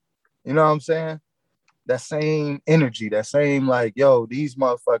same, you know what I'm saying? That same energy, that same like, yo, these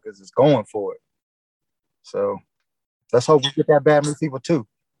motherfuckers is going for it. So let's hope we get that Bad Mood Fever too.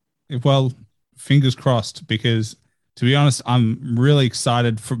 Well, fingers crossed, because to be honest, I'm really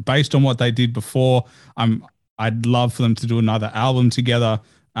excited for based on what they did before. I'd love for them to do another album together.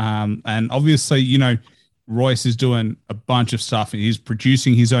 And obviously, you know, Royce is doing a bunch of stuff and he's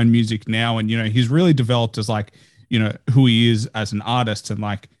producing his own music now. And, you know, he's really developed as like, you know, who he is as an artist. And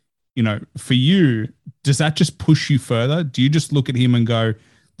like, you know, for you, does that just push you further? Do you just look at him and go,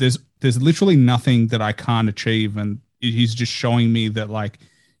 there's literally nothing that I can't achieve? And he's just showing me that, like,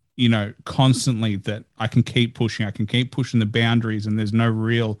 you know, constantly that I can keep pushing the boundaries, and there's no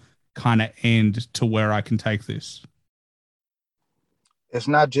real kind of end to where I can take this. It's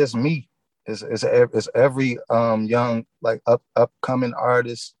not just me. It's every young, like upcoming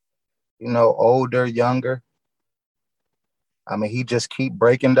artist, you know, older, younger. I mean, he just keep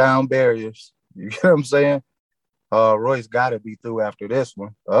breaking down barriers. You get what I'm saying? Roy's got to be through after this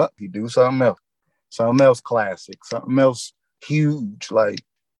one. He do something else classic, something else huge. Like,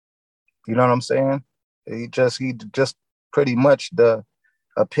 you know what I'm saying? He just pretty much the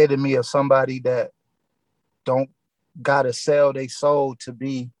epitome of somebody that don't gotta sell their soul to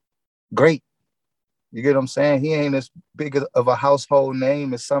be great. You get what I'm saying? He ain't as big of a household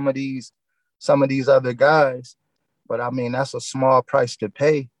name as some of these other guys. But I mean, that's a small price to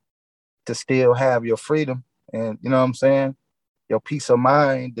pay to still have your freedom and, you know what I'm saying, your peace of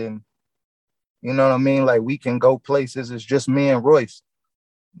mind. And, you know what I mean? Like, we can go places. It's just me and Royce,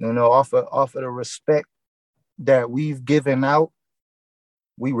 you know, off of the respect that we've given out,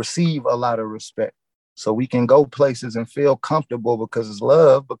 we receive a lot of respect. So we can go places and feel comfortable because it's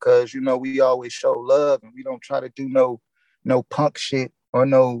love, because, you know, we always show love and we don't try to do no punk shit or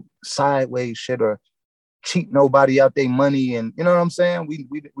no sideways shit or cheat nobody out their money. And you know what I'm saying?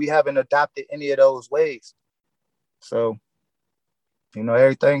 We haven't adopted any of those ways. So, you know,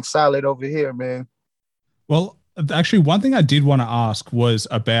 everything's solid over here, man. Well, actually, one thing I did want to ask was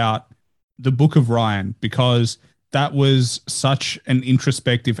about the Book of Ryan, because that was such an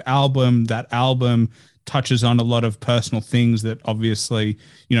introspective album. That album touches on a lot of personal things that obviously,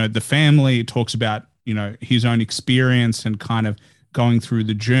 you know, the family talks about, you know, his own experience and kind of going through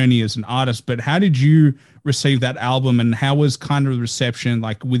the journey as an artist. But how did you receive that album, and how was kind of the reception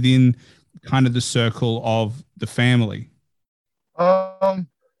like within kind of the circle of the family?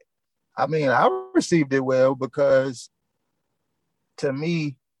 I mean, I received it well because to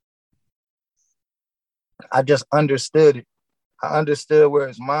me, I just understood it. I understood where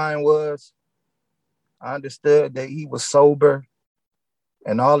his mind was. I understood that he was sober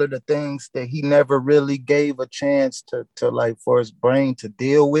and all of the things that he never really gave a chance to like for his brain to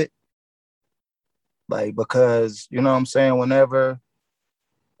deal with. Like, because, you know what I'm saying, whenever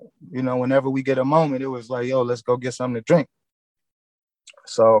we get a moment, it was like, yo, let's go get something to drink.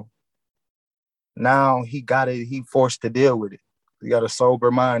 So now he forced to deal with it. He got a sober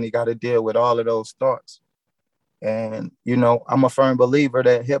mind. He got to deal with all of those thoughts. And, you know, I'm a firm believer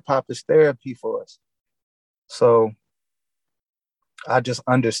that hip hop is therapy for us. So I just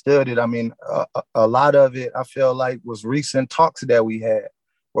understood it. I mean, a lot of it, I feel like, was recent talks that we had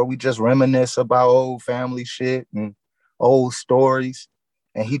where we just reminisce about old family shit and old stories.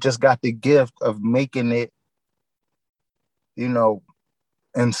 And he just got the gift of making it, you know,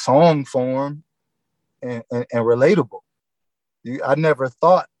 in song form and relatable. I never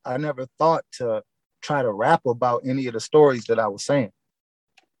thought to try to rap about any of the stories that I was saying.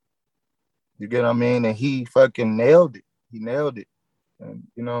 You get what I mean? And he fucking nailed it. He nailed it. And,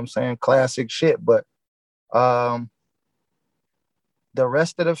 you know what I'm saying? Classic shit. But The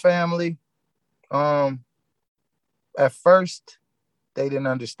rest of the family, at first, they didn't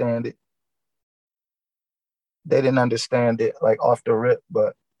understand it. They didn't understand it like off the rip,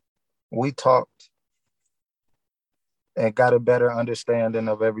 but we talked and got a better understanding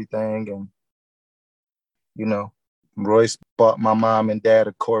of everything. And, you know, Royce bought my mom and dad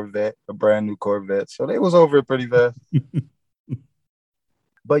a Corvette, a brand new Corvette. So they was over it pretty fast.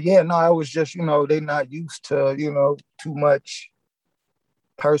 But yeah, no, I was just, they not used to, too much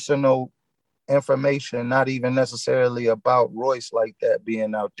personal information, not even necessarily about Royce like that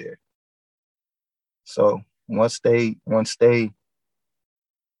being out there. So once they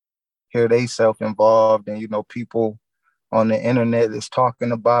hear they self-involved and, people on the internet is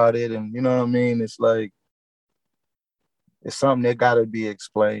talking about it, and you know what I mean? It's like, it's something that gotta be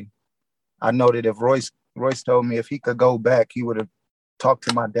explained. I know that if Royce told me if he could go back, he would have talked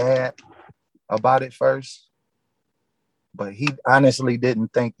to my dad about it first. But he honestly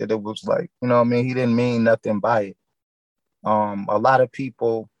didn't think that it was like, you know what I mean? He didn't mean nothing by it. A lot of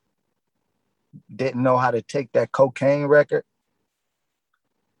people didn't know how to take that cocaine record,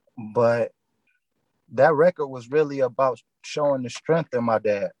 but that record was really about showing the strength in my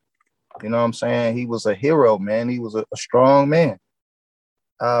dad. You know what I'm saying? He was a hero, man. He was a strong man.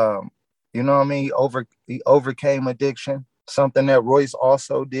 You know what I mean? He overcame addiction, something that Royce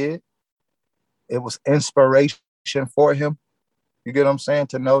also did. It was inspiration for him. You get what I'm saying?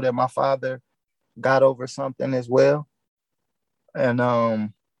 To know that my father got over something as well. And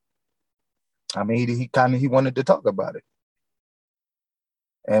he wanted to talk about it.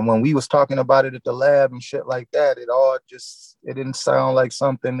 And when we was talking about it at the lab and shit like that, it didn't sound like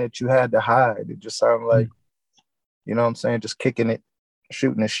something that you had to hide. It just sounded like, you know what I'm saying, just kicking it,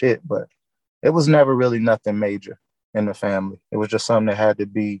 shooting the shit. But it was never really nothing major in the family. It was just something that had to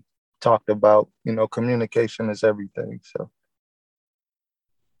be talked about. Communication is everything. So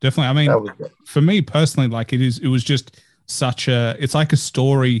definitely. I mean, for me personally, like it was just it's like a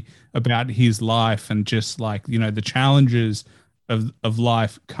story about his life and just like, the challenges of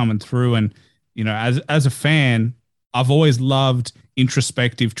life coming through. And, as a fan, I've always loved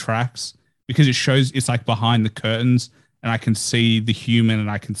introspective tracks because it's like behind the curtains, and I can see the human,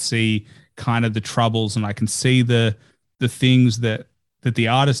 and I can see kind of the troubles, and I can see the things that the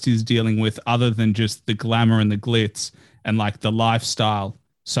artist is dealing with other than just the glamour and the glitz and like the lifestyle.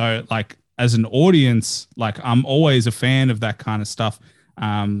 So like as an audience, like I'm always a fan of that kind of stuff.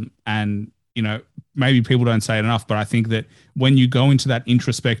 And, maybe people don't say it enough, but I think that when you go into that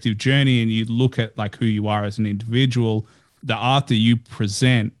introspective journey and you look at like who you are as an individual, the art that you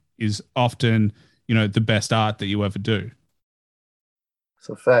present is often, the best art that you ever do. It's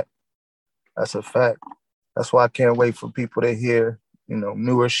a fact. That's a fact. That's why I can't wait for people to hear,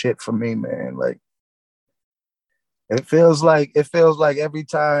 newer shit from me, man. Like, it feels like every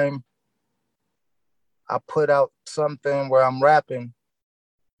time I put out something where I'm rapping,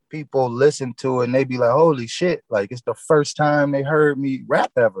 people listen to it and they be like, holy shit, like it's the first time they heard me rap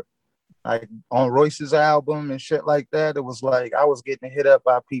ever. Like on Royce's album and shit like that, it was like I was getting hit up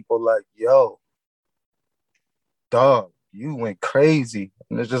by people like, yo, dog, you went crazy.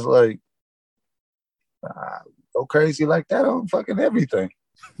 And it's just like, go crazy like that on fucking everything.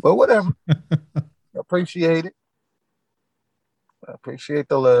 But whatever. Appreciate it. I appreciate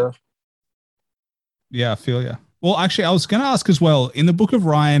the love. Yeah, I feel you. Well, actually, I was going to ask as well, in the Book of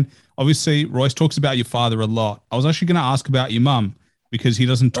Ryan, obviously, Royce talks about your father a lot. I was actually going to ask about your mum because he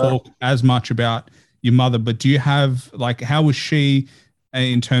doesn't talk as much about your mother. But do you have, like, how was she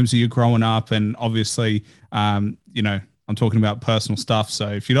in terms of you growing up? And obviously, I'm talking about personal stuff. So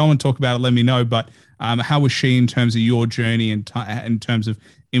if you don't want to talk about it, let me know. But how was she in terms of your journey and in terms of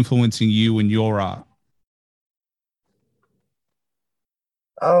influencing you and your art?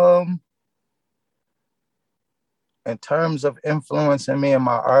 In terms of influencing me in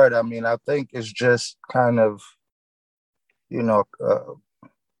my art, I mean, I think it's just kind of, a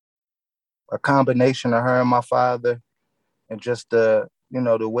combination of her and my father, and just the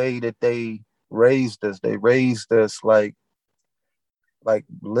way that they raised us. They raised us like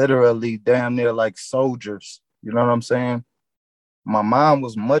literally damn near like soldiers. You know what I'm saying? My mom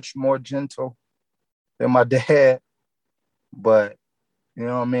was much more gentle than my dad, but you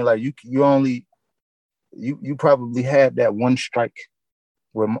know what I mean? Like you probably had that one strike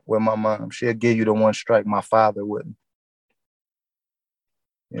with my mom. She'll give you the one strike. My father wouldn't.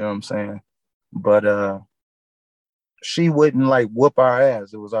 You know what I'm saying? But she wouldn't like whoop our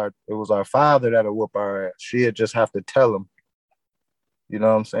ass. It was our father that'll whoop our ass. She'd just have to tell him. You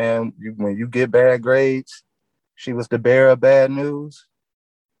know what I'm saying? When you get bad grades, she was the bearer of bad news.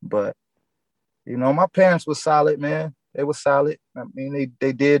 But my parents were solid, man. They were solid. I mean,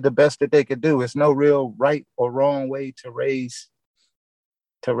 they did the best that they could do. It's no real right or wrong way to raise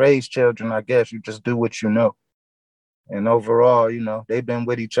children. I guess you just do what you know. And overall, they've been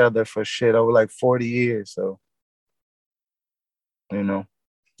with each other for shit over like 40 years. So,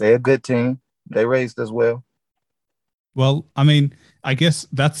 they're a good team. They raised us well. Well, I mean, I guess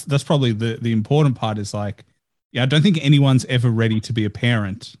that's probably the important part is like, yeah, I don't think anyone's ever ready to be a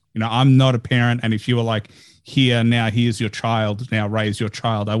parent. I'm not a parent, and if you were like, here now, here's your child, now raise your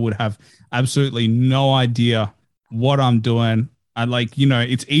child, I would have absolutely no idea what I'm doing. I like,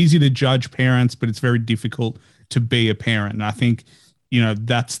 it's easy to judge parents, but it's very difficult to be a parent. And I think,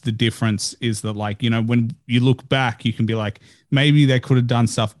 that's the difference is that like, when you look back, you can be like, maybe they could have done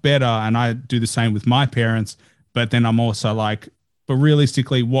stuff better. And I do the same with my parents. But then I'm also like, but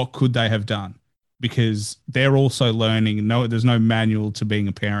realistically, what could they have done? Because they're also learning. No, there's no manual to being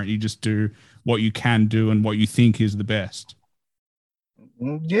a parent. You just do what you can do and what you think is the best.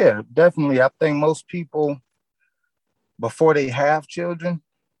 Yeah, definitely. I think most people, before they have children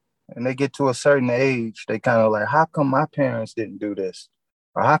and they get to a certain age, they kind of like, how come my parents didn't do this?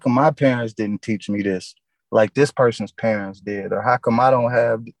 Or how come my parents didn't teach me this like this person's parents did? Or how come I don't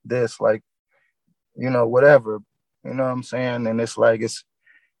have this like, whatever, you know what I'm saying? And it's like,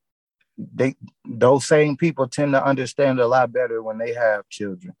 those same people tend to understand a lot better when they have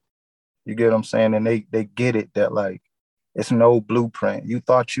children. You get what I'm saying? And they get it that like, it's no blueprint. You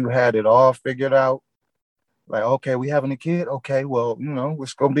thought you had it all figured out. Like, okay, we having a kid. Okay, well,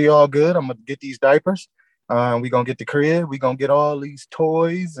 it's going to be all good. I'm going to get these diapers. We're going to get the crib. We're going to get all these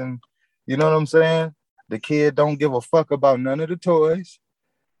toys. And you know what I'm saying? The kid don't give a fuck about none of the toys.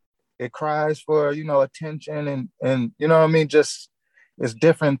 It cries for, attention and you know what I mean? Just, it's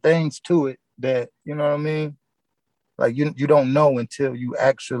different things to it that, you know what I mean? Like you don't know until you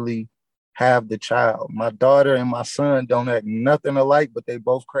actually have the child. My daughter and my son don't act nothing alike, but they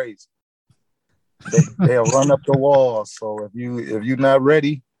both crazy. They'll run up the walls. So if you're not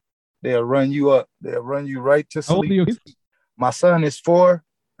ready, they'll run you up. They'll run you right to How old are your sleep. kids? My son is 4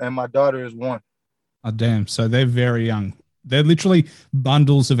 and my daughter is 1. Oh, damn. So they're very young. They're literally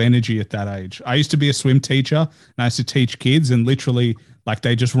bundles of energy at that age. I used to be a swim teacher and I used to teach kids, and literally, like,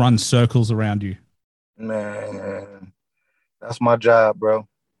 they just run circles around you. Man, that's my job, bro.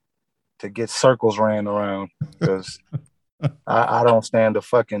 To get circles ran around because I don't stand a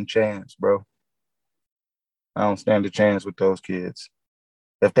fucking chance, bro. I don't stand a chance with those kids.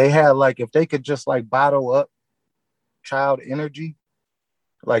 If they could just like bottle up child energy,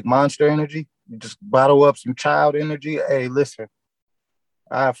 like monster energy, you just bottle up some child energy. Hey, listen,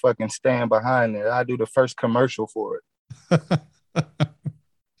 I fucking stand behind it. I do the first commercial for it.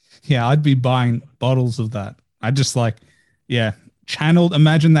 Yeah, I'd be buying bottles of that. I just like, yeah, channeled.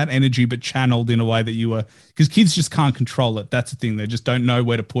 Imagine that energy, but channeled in a way that you were, because kids just can't control it. That's the thing. They just don't know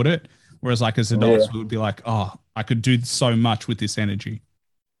where to put it. Whereas, like, as Yeah. adults, we would be like, oh, I could do so much with this energy.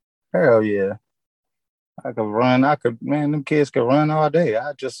 Hell yeah. Man, them kids could run all day.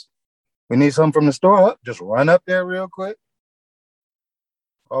 We need something from the store up. Just run up there real quick.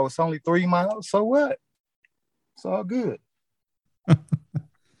 Oh, it's only 3 miles. So what? It's all good.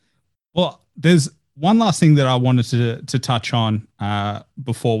 Well, there's one last thing that I wanted to touch on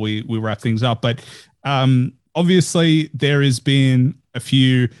before we wrap things up. But obviously, there has been a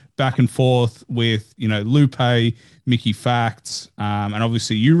few back and forth with Lupe, Mickey Factz, and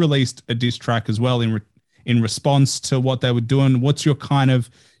obviously you released a diss track as well in response to what they were doing. What's your kind of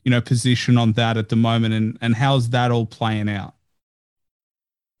position on that at the moment, and how's that all playing out?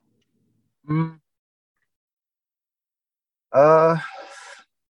 Mm.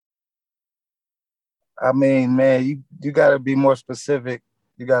 I mean, man, you got to be more specific.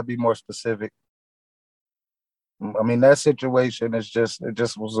 You got to be more specific. I mean, that situation it just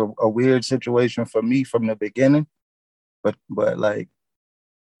was a weird situation for me from the beginning. But like,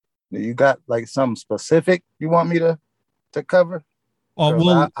 you got like something specific you want me to cover? Oh, Because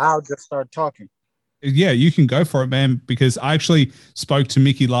well, I'll just start talking. yeah, you can go for it, man, because I actually spoke to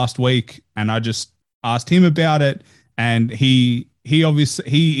Mickey last week and I just asked him about it, and he obviously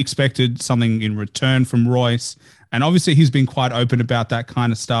he expected something in return from Royce, and obviously he's been quite open about that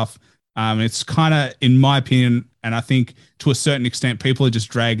kind of stuff. It's kind of, in my opinion, and I think to a certain extent, people are just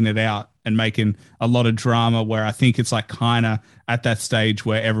dragging it out and making a lot of drama, where I think it's like kind of at that stage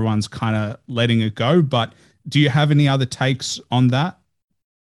where everyone's kind of letting it go. But do you have any other takes on that?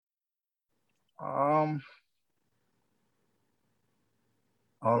 Um,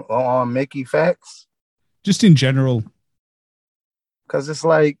 on Mickey Factz, Just in general. because it's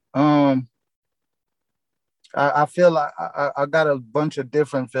like I feel like I got a bunch of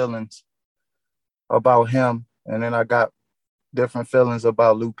different feelings about him and then I got different feelings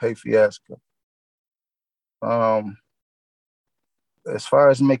about Lupe Fiasco. As far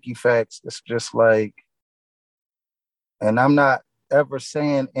as Mickey Factz, it's just like, and I'm not ever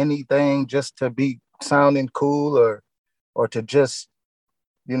saying anything just to be sounding cool or to just,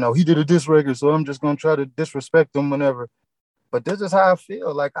 he did a diss record, so I'm just gonna try to disrespect him whenever. But this is how I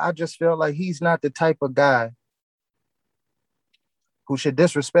feel. Like, I just feel like he's not the type of guy who should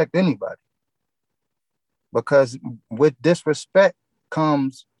disrespect anybody. Because with disrespect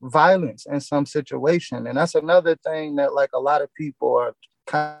comes violence in some situation. And that's another thing that, like, a lot of people are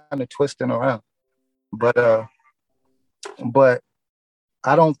kind of twisting around. But I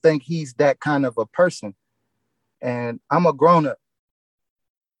don't think he's that kind of a person. And I'm a grown-up.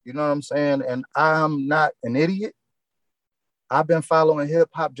 You know what I'm saying? And I'm not an idiot. I've been following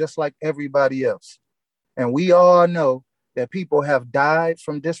hip-hop just like everybody else. And we all know that people have died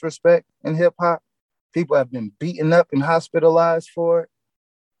from disrespect in hip-hop. People have been beaten up and hospitalized for it.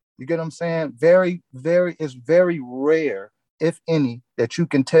 You get what I'm saying? It's very rare, if any, that you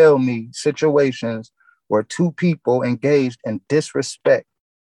can tell me situations where two people engaged in disrespect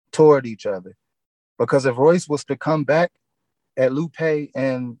toward each other. Because if Royce was to come back at Lupe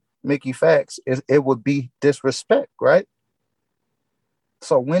and Mickey Factz, it would be disrespect, right?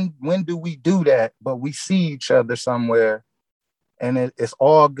 So when do we do that, but we see each other somewhere and it's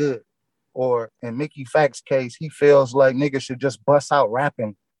all good? Or in Mickey Factz' case, he feels like niggas should just bust out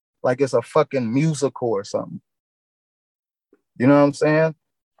rapping like it's a fucking musical or something. You know what I'm saying?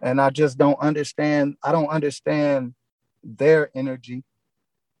 And I just don't understand. I don't understand their energy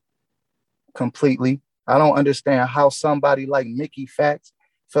completely. I don't understand how somebody like Mickey Factz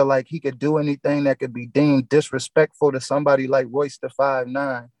feel like he could do anything that could be deemed disrespectful to somebody like Royce the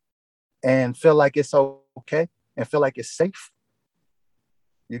 5'9" and feel like it's okay and feel like it's safe.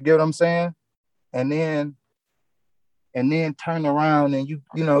 You get what I'm saying? And then turn around and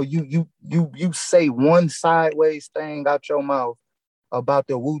you say one sideways thing out your mouth about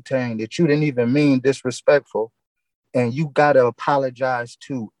the Wu-Tang that you didn't even mean disrespectful, and you gotta apologize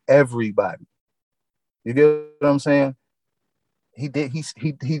to everybody. You get what I'm saying?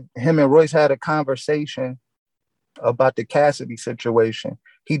 Him and Royce had a conversation about the Cassidy situation.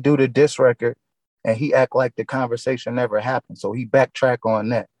 He do the diss record and he act like the conversation never happened. So he backtrack on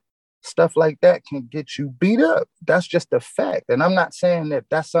that. Stuff like that can get you beat up. That's just a fact. And I'm not saying that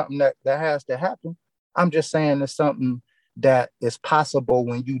that's something that has to happen. I'm just saying it's something that is possible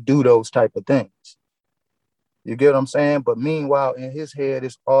when you do those type of things. You get what I'm saying? But meanwhile, in his head,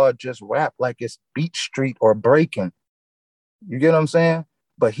 it's all just rap like it's Beat Street or Breaking. You get what I'm saying?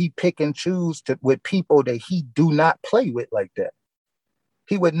 But he pick and choose with people that he do not play with like that.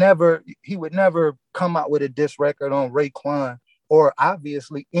 He would never come out with a diss record on Raekwon or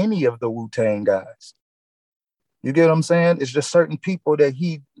obviously any of the Wu-Tang guys. You get what I'm saying? It's just certain people that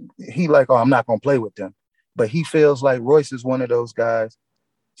he like, oh, I'm not gonna play with them. But he feels like Royce is one of those guys.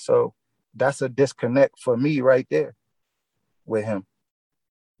 So that's a disconnect for me right there with him.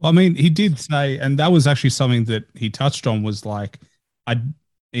 Well, I mean, he did say, and that was actually something that he touched on, was like,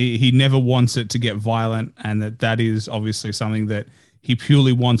 he never wants it to get violent, and that is obviously something that he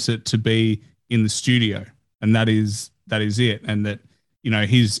purely wants it to be in the studio, and that is it, and that,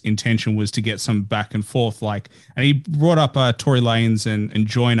 his intention was to get some back and forth, like, and he brought up Tory Lanez and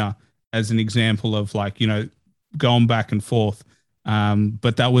Joyner as an example of, like, going back and forth.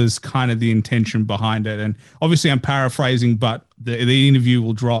 But that was kind of the intention behind it. And obviously I'm paraphrasing, but the interview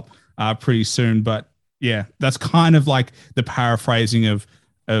will drop pretty soon. But yeah, that's kind of like the paraphrasing of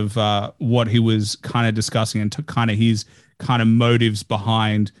what he was kind of discussing and kind of his kind of motives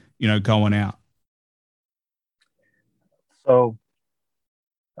behind, going out. So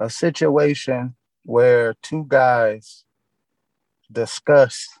a situation where two guys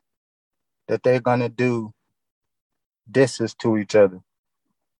discuss that they're going to do disses to each other,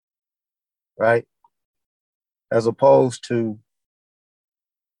 right? As opposed to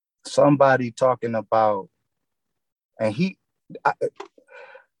somebody talking about, and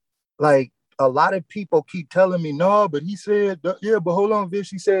like a lot of people keep telling me, no, but he said, yeah, but hold on,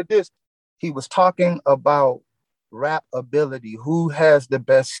 Vish, he said this. He was talking about rap ability, who has the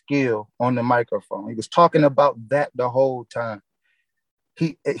best skill on the microphone. He was talking about that the whole time.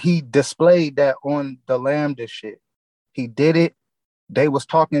 He displayed that on the Lambda shit. He did it. They was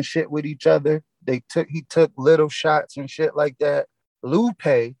talking shit with each other. He took little shots and shit like that.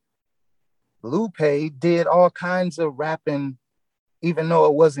 Lupe did all kinds of rapping, even though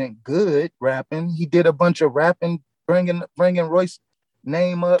it wasn't good rapping. He did a bunch of rapping, bringing Royce's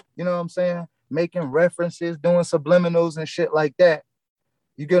name up, you know what I'm saying? Making references, doing subliminals and shit like that.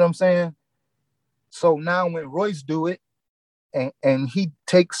 You get what I'm saying? So now when Royce do it, and he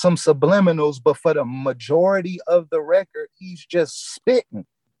takes some subliminals, but for the majority of the record, he's just spitting.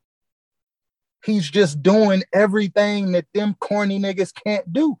 He's just doing everything that them corny niggas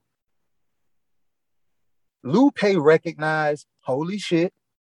can't do. Lupe recognized, holy shit,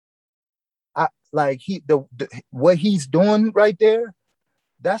 what he's doing right there,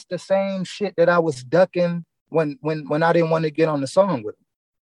 that's the same shit that I was ducking when I didn't want to get on the song with him.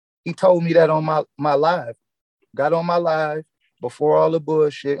 He told me that on my live. Got on my live before all the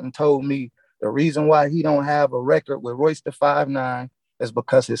bullshit and told me the reason why he don't have a record with Royce da 5'9" is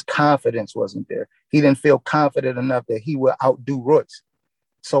because his confidence wasn't there. He didn't feel confident enough that he would outdo Royce.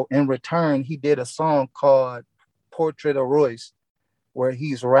 So in return, he did a song called Portrait of Royce, where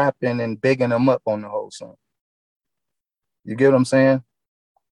he's rapping and bigging him up on the whole song. You get what I'm saying?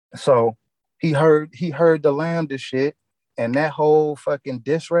 So he heard the Lambda shit, and that whole fucking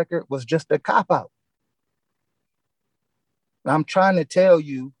diss record was just a cop-out. I'm trying to tell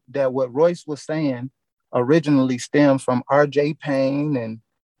you that what Royce was saying originally stems from RJ Payne and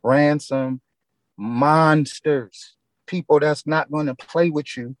Ransom, monsters, people that's not going to play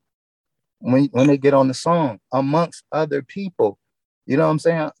with you when they get on the song, amongst other people. You know what I'm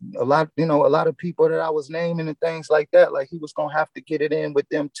saying? A lot of people that I was naming and things like that, like he was going to have to get it in with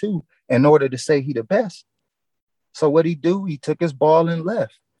them too in order to say he the best. So what he do? He took his ball and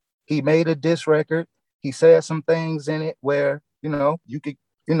left. He made a diss record. He said some things in it where, it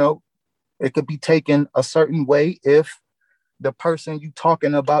could be taken a certain way if the person you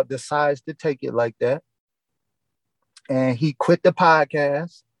talking about decides to take it like that. And he quit the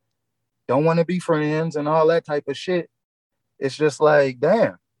podcast, don't want to be friends and all that type of shit. It's just like,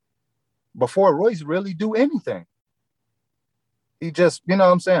 damn, before Royce really do anything, he just, you know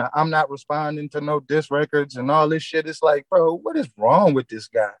what I'm saying? I'm not responding to no diss records and all this shit. It's like, bro, what is wrong with this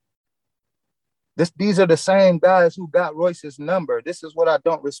guy? These are the same guys who got Royce's number. This is what I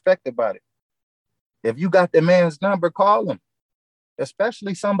don't respect about it. If you got the man's number, call him.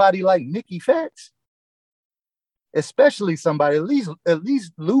 Especially somebody like Mickey Factz. Especially somebody, at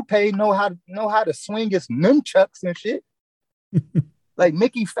least Lupe know how to swing his nunchucks and shit. Like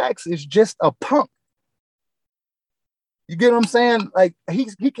Mickey Factz is just a punk. You get what I'm saying? Like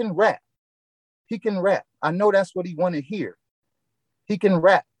he can rap. He can rap. I know that's what he want to hear. He can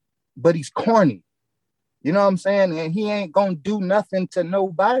rap, but he's corny. You know what I'm saying? And he ain't gonna do nothing to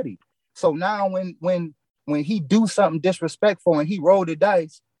nobody. So now when he do something disrespectful and he roll the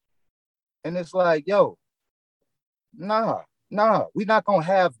dice, and it's like, yo, nah, we're not gonna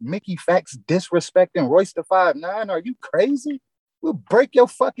have Mickey Factz disrespecting Royce da 5'9". Are you crazy? We'll break your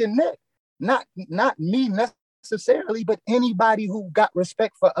fucking neck. Not me necessarily, but anybody who got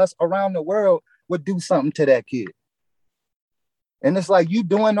respect for us around the world would do something to that kid. And it's like, you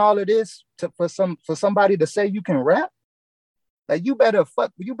doing all of this for somebody to say you can rap? Like you better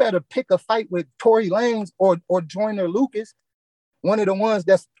pick a fight with Tory Lanez or Joyner Lucas, one of the ones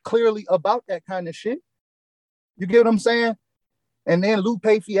that's clearly about that kind of shit. You get what I'm saying? And then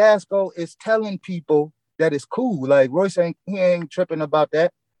Lupe Fiasco is telling people that it's cool. Like Royce ain't tripping about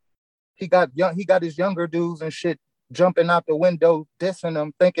that. He got his younger dudes and shit jumping out the window, dissing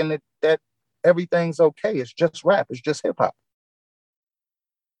them, thinking that everything's okay. It's just rap. It's just hip hop.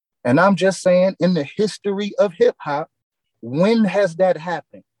 And I'm just saying, in the history of hip hop, when has that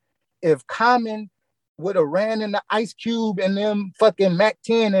happened? If Common would have ran in the Ice Cube and them fucking Mac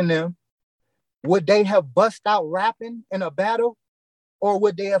 10 and them, would they have bust out rapping in a battle? Or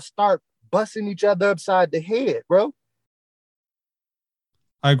would they have start busting each other upside the head, bro?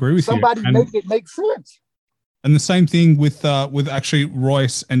 I agree with Somebody you. make it make sense. And the same thing with actually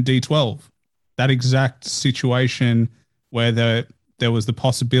Royce and D12. That exact situation where there was the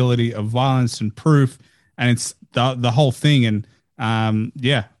possibility of violence and proof, and it's the whole thing. And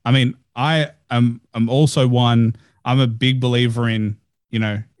yeah, I mean, I'm also I'm a big believer in,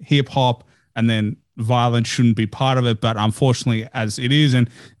 hip hop, and then violence shouldn't be part of it, but unfortunately as it is. And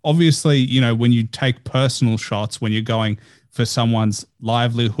obviously, when you take personal shots, when you're going for someone's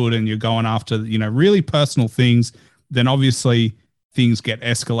livelihood and you're going after, really personal things, then obviously things get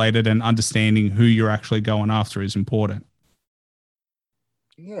escalated, and understanding who you're actually going after is important.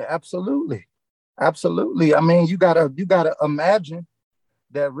 Yeah, absolutely. Absolutely. I mean, you gotta imagine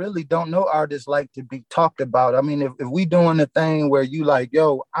that really don't know artists like to be talked about. I mean, if we doing a thing where you like,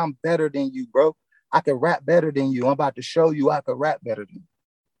 yo, I'm better than you, bro. I could rap better than you. I'm about to show you I could rap better than you.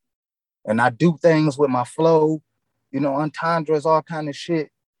 And I do things with my flow, entendres, all kind of shit.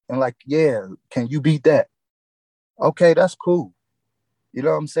 And like, yeah, can you beat that? Okay, that's cool. You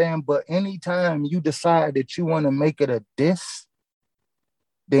know what I'm saying? But anytime you decide that you want to make it a diss,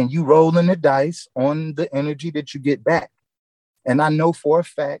 then you rolling the dice on the energy that you get back. And I know for a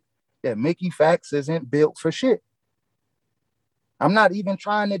fact that Mickey Factz isn't built for shit. I'm not even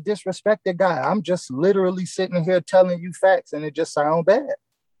trying to disrespect the guy. I'm just literally sitting here telling you facts, and it just sounds bad.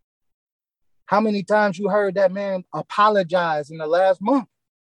 How many times you heard that man apologize in the last month?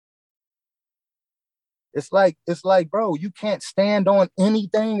 It's like, bro, you can't stand on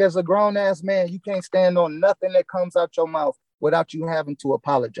anything as a grown-ass man. You can't stand on nothing that comes out your mouth without you having to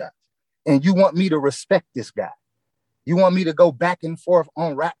apologize. And you want me to respect this guy. You want me to go back and forth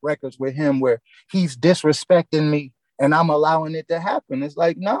on rap records with him where he's disrespecting me and I'm allowing it to happen. It's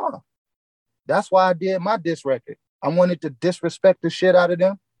like, no. That's why I did my diss record. I wanted to disrespect the shit out of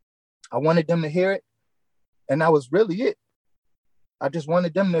them. I wanted them to hear it. And that was really it. I just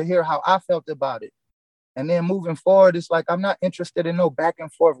wanted them to hear how I felt about it. And then moving forward, it's like, I'm not interested in no back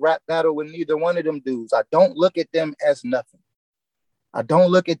and forth rap battle with neither one of them dudes. I don't look at them as nothing. I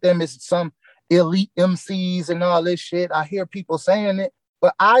don't look at them as some elite MCs and all this shit. I hear people saying it,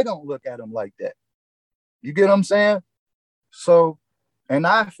 but I don't look at them like that. You get what I'm saying? So, and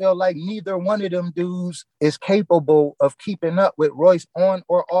I feel like neither one of them dudes is capable of keeping up with Royce on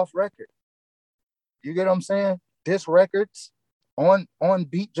or off record. You get what I'm saying? Diss records on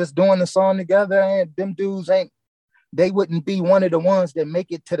beat, just doing the song together, and them dudes they wouldn't be one of the ones that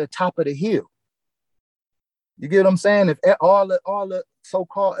make it to the top of the hill. You get what I'm saying? If all the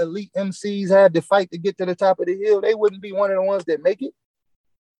so-called elite MCs had to fight to get to the top of the hill, they wouldn't be one of the ones that make it.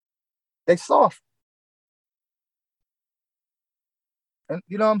 They soft. And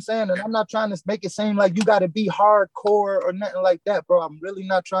you know what I'm saying? And I'm not trying to make it seem like you got to be hardcore or nothing like that, bro. I'm really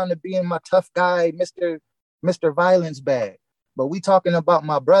not trying to be in my tough guy, Mr. Violence bag. But we talking about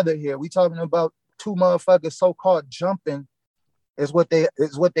my brother here. We talking about two motherfuckers so-called jumping is what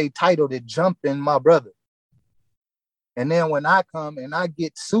they titled it, jumping my brother. And then when I come and I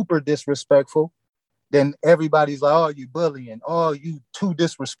get super disrespectful, then everybody's like, oh, you bullying. Oh, you too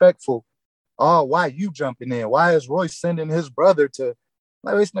disrespectful. Oh, why you jumping in? Why is Royce sending his brother to...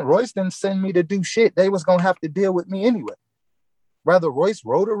 Like, Royce didn't send me to do shit. They was going to have to deal with me anyway. Whether Royce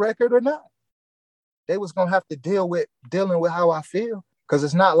wrote a record or not. They was going to have to dealing with how I feel. Because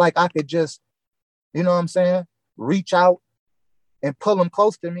it's not like I could just, you know what I'm saying, reach out and pull them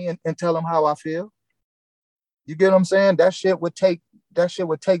close to me and tell them how I feel. You get what I'm saying? That shit would take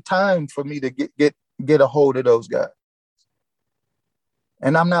time for me to get a hold of those guys.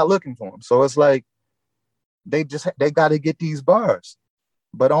 And I'm not looking for them. So it's like, they got to get these bars.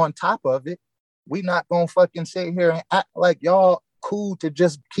 But on top of it, we not going to fucking sit here and act like y'all cool to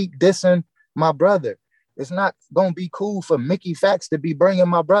just keep dissing my brother. It's not going to be cool for Mickey Factz to be bringing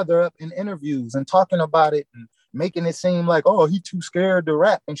my brother up in interviews and talking about it and making it seem like, oh, he too scared to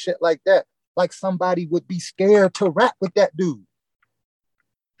rap and shit like that. Like somebody would be scared to rap with that dude.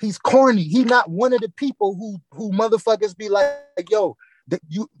 He's corny. He not one of the people who motherfuckers be like, yo,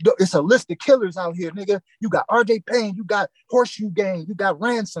 it's a list of killers out here, nigga. You got RJ Payne, you got Horseshoe Gang, you got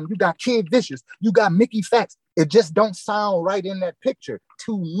Ransom, you got Kid Vicious, you got Mickey Factz. It just don't sound right in that picture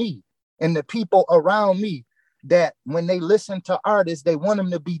to me and the people around me, that when they listen to artists, they want them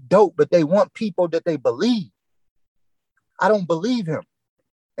to be dope, but they want people that they believe. I don't believe him,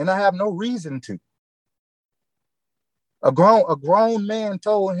 and I have no reason to. A grown man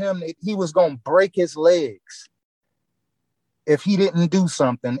told him that he was gonna break his legs if he didn't do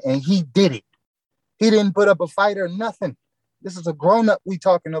something, and he did it. He didn't put up a fight or nothing. This is a grown-up we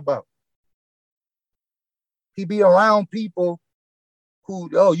talking about. He be around people who,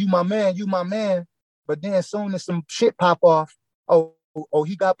 oh, you my man. But then as soon as some shit pop off, oh,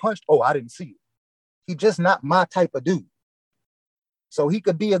 he got punched. Oh, I didn't see it. He just not my type of dude. So he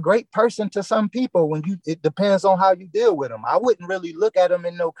could be a great person to some people it depends on how you deal with him. I wouldn't really look at him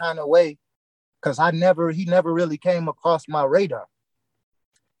in no kind of way, because he never really came across my radar.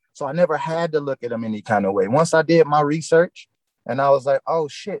 So I never had to look at him any kind of way. Once I did my research and I was like, oh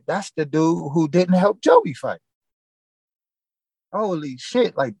shit, that's the dude who didn't help Joey fight. Holy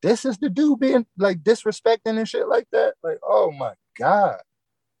shit, like this is the dude being like disrespecting and shit like that. Like, oh my God.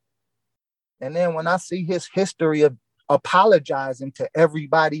 And then when I see his history of apologizing to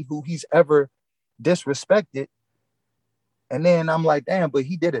everybody who he's ever disrespected, and then I'm like, damn, but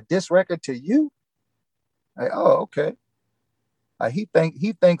he did a diss record to you? Like, oh, okay. Like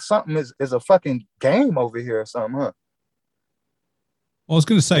he thinks something is a fucking game over here or something, huh? I was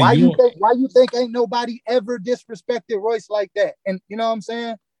gonna say, why you think ain't nobody ever disrespected Royce like that? And you know what I'm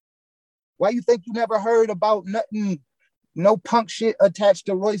saying? Why you think you never heard about nothing, no punk shit attached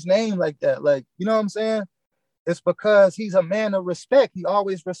to Royce's name like that? Like, you know what I'm saying? It's because he's a man of respect. He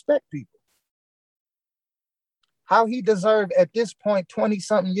always respect people. how he deserved at this point,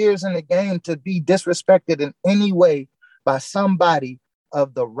 20-something years in the game, to be disrespected in any way by somebody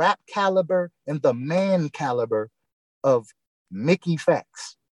of the rap caliber and the man caliber of Mickey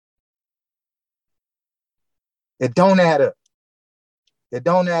Factz. It don't add up. It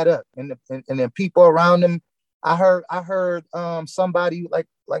don't add up. And then people around him, I heard somebody like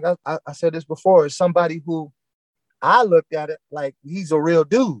I said this before, somebody who I looked at it like he's a real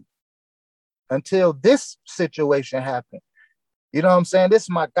dude until this situation happened. You know what I'm saying? This is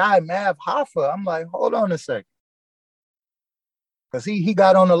my guy, Mav Hoffa. I'm like, hold on a second. Because he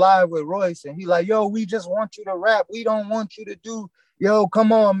got on the live with Royce and he like, yo, we just want you to rap. We don't want you to do, yo,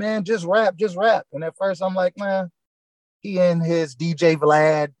 come on, man, just rap, just rap. And at first I'm like, man, he in his DJ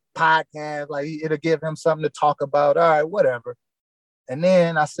Vlad podcast, like it'll give him something to talk about. All right, whatever. And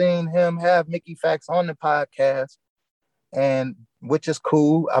then I seen him have Mickey Factz on the podcast, and which is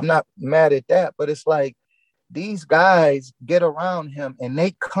cool. I'm not mad at that, but it's like these guys get around him and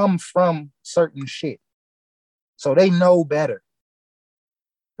they come from certain shit. So they know better.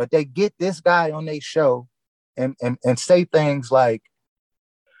 But they get this guy on their show and say things like,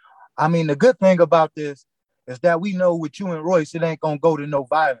 I mean, the good thing about this is that we know with you and Royce, it ain't gonna go to no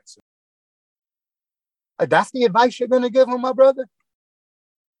violence. That's the advice you're gonna give him, my brother?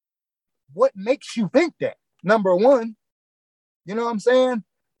 What makes you think that? Number one, you know what I'm saying?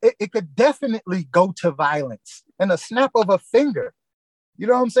 It could definitely go to violence in a snap of a finger. You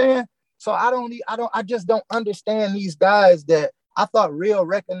know what I'm saying? So I just don't understand these guys that I thought real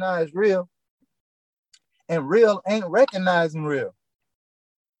recognized real, and real ain't recognizing real.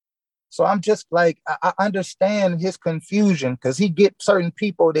 So I'm just like, I understand his confusion because he get certain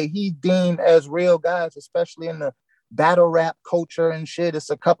people that he deemed as real guys, especially in the battle rap culture and shit. It's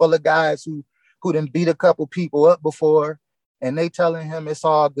a couple of guys who done beat a couple people up before, and they telling him it's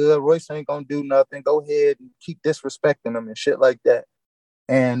all good. Royce ain't gonna do nothing. Go ahead and keep disrespecting him and shit like that.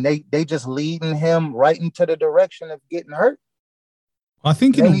 And they just leading him right into the direction of getting hurt. I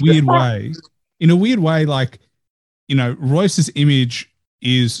think in a weird way, like, you know, Royce's image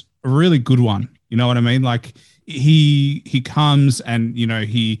is a really good one. You know what I mean? Like he comes and, you know,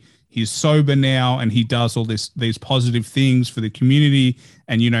 he's sober now and he does all these positive things for the community,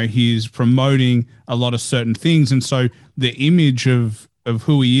 and, you know, he's promoting a lot of certain things. And so the image of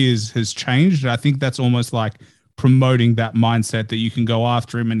who he is has changed. And I think that's almost like promoting that mindset that you can go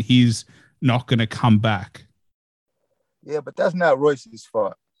after him and he's not going to come back. Yeah, but that's not Royce's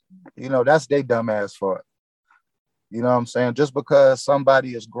fault. You know, that's their dumbass fault. You know what I'm saying? Just because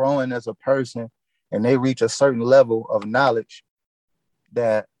somebody is growing as a person and they reach a certain level of knowledge,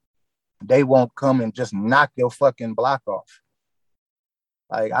 that they won't come and just knock your fucking block off.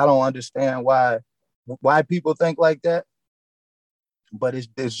 Like, I don't understand why people think like that, but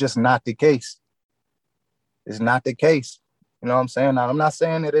it's just not the case. It's not the case. You know what I'm saying? Now, I'm not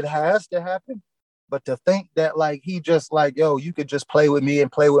saying that it has to happen, but to think that like he just like, yo, you could just play with me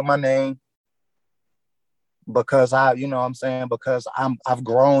and play with my name because you know what I'm saying, because I've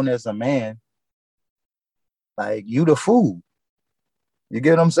grown as a man. Like, you the fool. You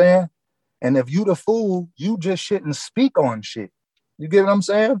get what I'm saying? And if you the fool, you just shouldn't speak on shit. You get what I'm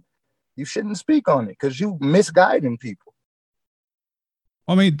saying? You shouldn't speak on it because you misguiding people.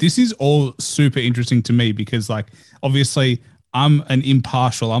 I mean, this is all super interesting to me because, like, obviously I'm an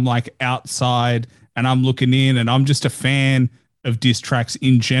impartial. I'm like outside and I'm looking in and I'm just a fan of diss tracks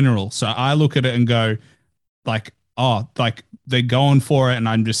in general. So I look at it and go like, oh, like they're going for it and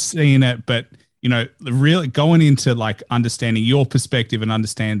I'm just seeing it. But, you know, really going into like understanding your perspective and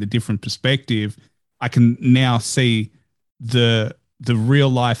understand the different perspective, I can now see the real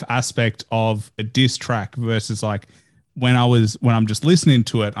life aspect of a diss track versus like when I'm just listening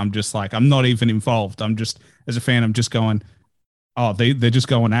to it, I'm just like, I'm not even involved. I'm just, as a fan, I'm just going, oh, they're just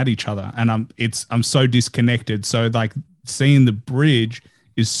going at each other. And I'm so disconnected. So like seeing the bridge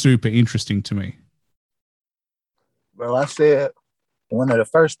is super interesting to me. Well, I said, one of the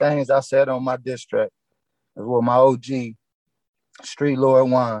first things I said on my diss track is what my OG, Street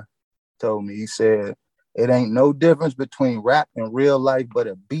Lord Juan, told me. He said, it ain't no difference between rap and real life but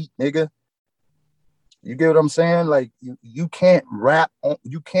a beat, nigga. You get what I'm saying? Like, you can't rap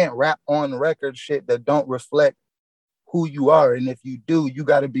on record shit that don't reflect who you are. And if you do, you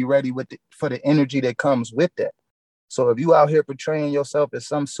got to be ready for the energy that comes with that. So if you out here portraying yourself as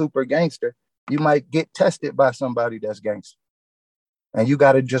some super gangster, you might get tested by somebody that's gangster. And you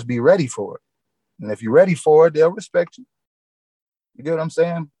got to just be ready for it. And if you're ready for it, they'll respect you. You get what I'm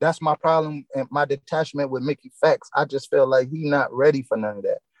saying? That's my problem and my detachment with Mickey Factz. I just feel like he not ready for none of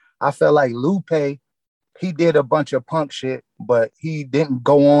that. I feel like Lupe, he did a bunch of punk shit, but he didn't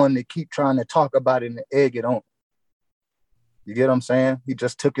go on to keep trying to talk about it and egg it on. You get what I'm saying? He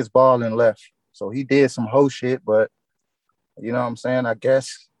just took his ball and left. So he did some hoe shit, but you know what I'm saying? I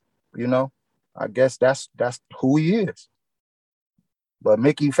guess, you know, I guess that's who he is. But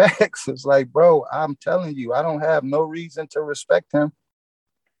Mickey Factz is like, bro, I'm telling you, I don't have no reason to respect him.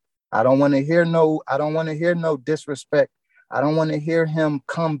 I don't want to hear no disrespect. I don't want to hear him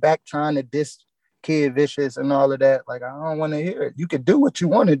come back trying to diss Kid Vishis and all of that. Like, I don't want to hear it. You can do what you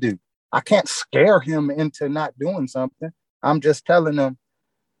want to do. I can't scare him into not doing something. I'm just telling him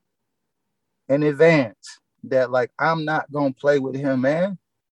in advance that, like, I'm not going to play with him, man.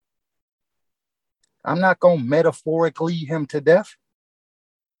 I'm not going to metaphorically him to death.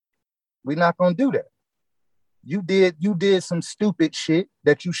 We're not going to do that. You did some stupid shit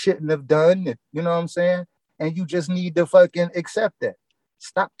that you shouldn't have done. You know what I'm saying? And you just need to fucking accept that.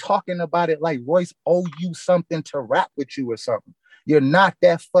 Stop talking about it like Royce owe you something to rap with you or something. You're not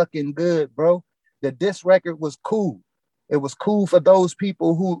that fucking good, bro. The diss record was cool. It was cool for those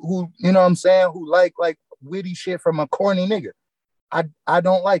people who you know what I'm saying, who like witty shit from a corny nigga. I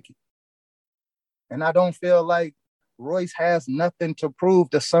don't like it. And I don't feel like Royce has nothing to prove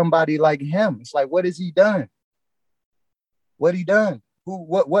to somebody like him. It's like, what has he done? What he done?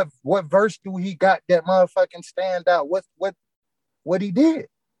 What verse do he got that motherfucking stand out? What he did?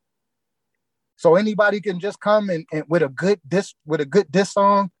 So anybody can just come and with a good diss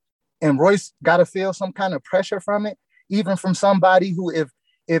song, and Royce gotta feel some kind of pressure from it, even from somebody who,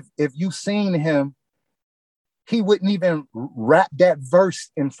 if you seen him, he wouldn't even rap that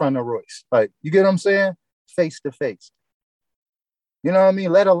verse in front of Royce. Like, you get what I'm saying? Face to face. You know what I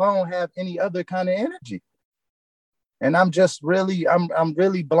mean? Let alone have any other kind of energy. And I'm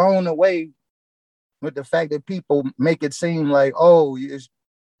really blown away with the fact that people make it seem like, oh, it's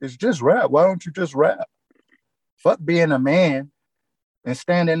just rap. Why don't you just rap? Fuck being a man and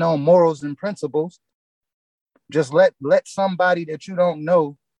standing on morals and principles. Just let somebody that you don't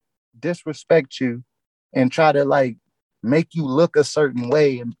know disrespect you and try to like make you look a certain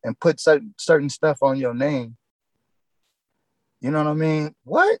way and put certain stuff on your name. You know what I mean?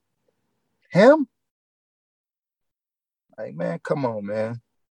 What? Him? Like, man, come on, man.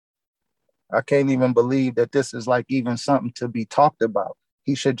 I can't even believe that this is like even something to be talked about.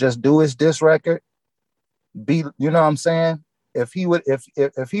 He should just do his diss record. You know what I'm saying? If he would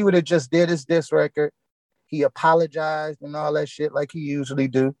have just did his diss record, he apologized and all that shit like he usually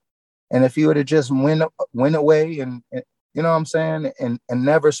do. And if he would have just went away and you know what I'm saying, and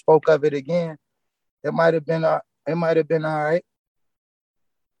never spoke of it again, it might have been all right.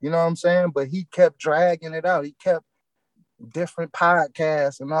 You know what I'm saying? But he kept dragging it out. He kept different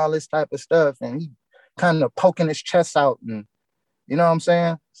podcasts and all this type of stuff, and he kind of poking his chest out, and you know what I'm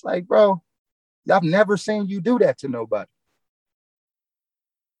saying? It's like, bro, I've never seen you do that to nobody.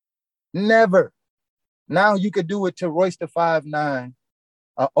 Never. Now you could do it to Royce the 5'9",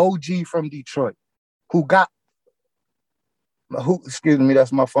 an OG from Detroit, excuse me,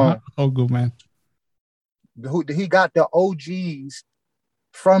 that's my phone. Oh, good, man. He got the OGs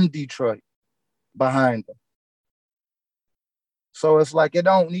from Detroit behind him. So it's like, it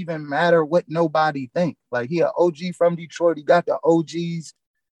don't even matter what nobody think. Like, he an OG from Detroit. He got the OGs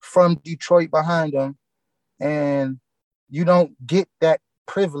from Detroit behind him. And you don't get that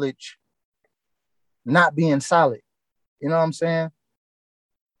privilege not being solid. You know what I'm saying?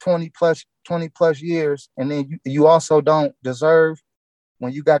 20 plus years. And then you also don't deserve,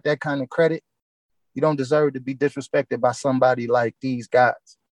 when you got that kind of credit, you don't deserve to be disrespected by somebody like these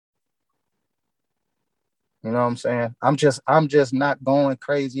guys. You know what I'm saying? I'm just not going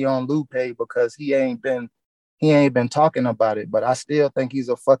crazy on Lupe because he ain't been talking about it, but I still think he's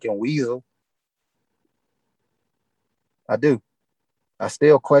a fucking weasel. I do. I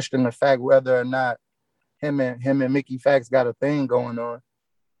still question the fact whether or not him and Mickey Factz got a thing going on.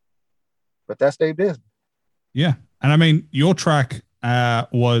 But that's their business. Yeah. And I mean, your track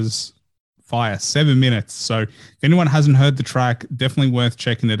was fire, 7 minutes. So if anyone hasn't heard the track, definitely worth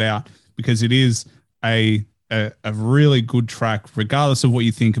checking it out, because it is a really good track, regardless of what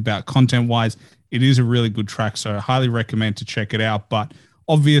you think about content wise. It is a really good track. So I highly recommend to check it out. But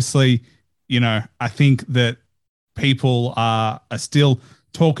obviously, you know, I think that people are still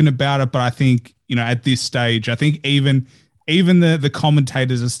talking about it, but I think, you know, at this stage, I think even the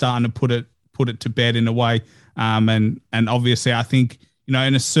commentators are starting to put it to bed in a way. And obviously I think, you know,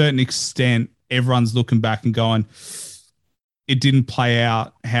 in a certain extent, everyone's looking back and going, it didn't play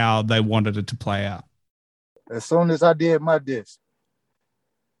out how they wanted it to play out. As soon as I did my diss,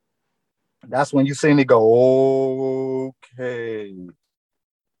 that's when you seen me go, okay.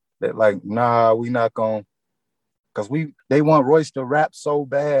 That like, nah, we not gonna, because they want Royce to rap so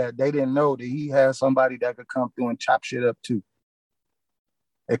bad, they didn't know that he had somebody that could come through and chop shit up too.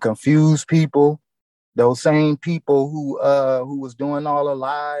 It confused people. Those same people who was doing all the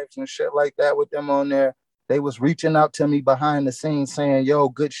lives and shit like that with them on there, they was reaching out to me behind the scenes saying, yo,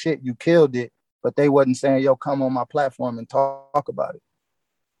 good shit, you killed it. But they wasn't saying, yo, come on my platform and talk about it.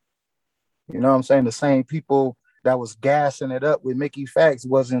 You know what I'm saying? The same people that was gassing it up with Mickey Factz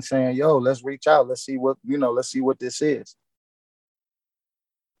wasn't saying, yo, let's reach out. Let's see what this is.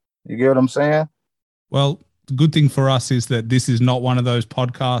 You get what I'm saying? Well, the good thing for us is that this is not one of those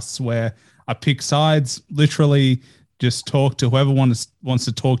podcasts where I pick sides, literally just talk to whoever wants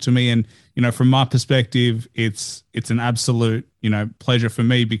to talk to me. And, you know, from my perspective, it's an absolute, you know, pleasure for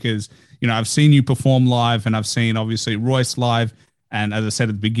me because, you know, I've seen you perform live and I've seen obviously Royce live. And as I said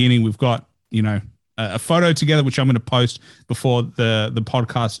at the beginning, we've got, you know, a photo together, which I'm going to post before the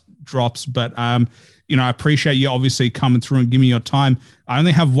podcast drops. But, you know, I appreciate you obviously coming through and giving me your time. I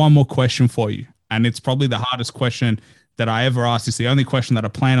only have one more question for you. And it's probably the hardest question that I ever asked. It's the only question that I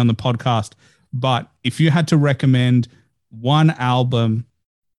plan on the podcast. But if you had to recommend one album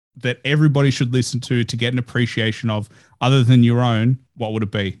that everybody should listen to get an appreciation of other than your own, what would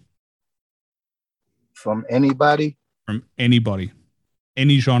it be? From anybody? From anybody.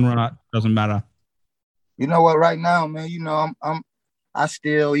 Any genre, doesn't matter. You know what, right now, man, you know, I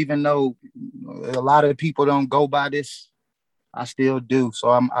still, even though a lot of people don't go by this, I still do. So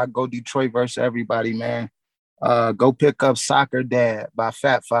I go Detroit versus everybody, man. Go pick up Soccer Dad by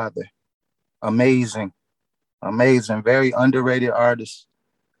Fat Father. Amazing. Very underrated artist.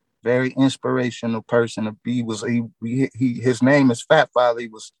 Very inspirational person. His name is Fat Father.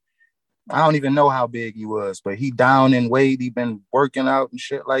 I don't even know how big he was, but he down in weight. He been working out and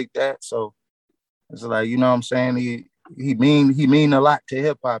shit like that. So it's like, you know what I'm saying? He mean a lot to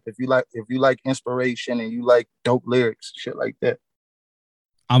hip hop. If you like inspiration and you like dope lyrics, shit like that.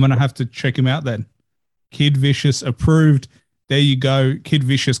 I'm gonna have to check him out then. Kid Vishis approved. There you go. Kid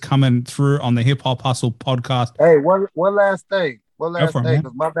Vishis coming through on the Hip Hop Hustle podcast. Hey, one last thing.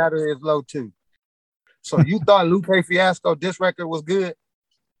 Because my battery is low too. So you thought Lupe Fiasco this record was good?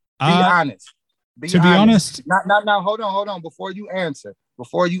 Be honest. Be honest. Now, hold on. Before you answer,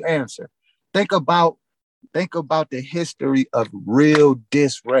 think about the history of real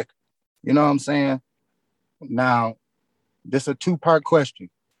diss record. You know what I'm saying? Now, this is a two-part question.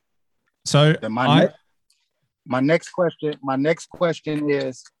 So my next question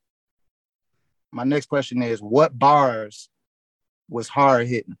is what bars was hard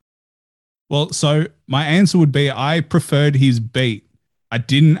hitting? Well, so my answer would be I preferred his beat. I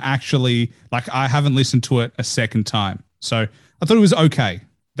didn't actually I haven't listened to it a second time. So I thought it was okay.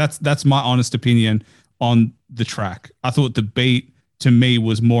 That's my honest opinion on the track. I thought the beat to me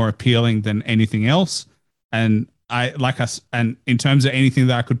was more appealing than anything else. And and in terms of anything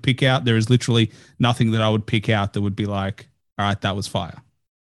that I could pick out, there is literally nothing that I would pick out that would be like, all right, that was fire.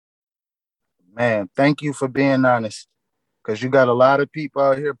 Man, thank you for being honest. Because you got a lot of people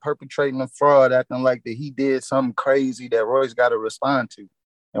out here perpetrating a fraud, acting like that he did something crazy that Royce got to respond to.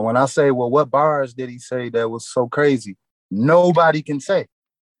 And when I say, well, what bars did he say that was so crazy? Nobody can say.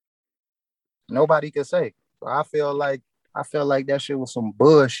 Nobody can say. So I feel like that shit was some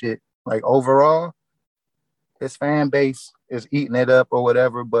bullshit. Like overall, his fan base is eating it up or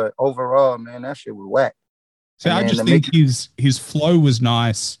whatever. But overall, man, that shit was whack. So I just think his flow was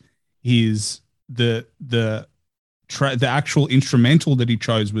nice. The actual instrumental that he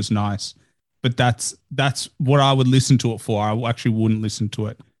chose was nice, but that's what I would listen to it for. I actually wouldn't listen to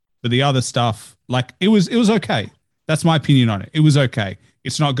it. But the other stuff, it was okay. That's my opinion on it. It was okay.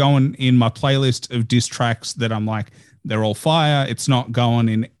 It's not going in my playlist of diss tracks that I'm like, they're all fire. It's not going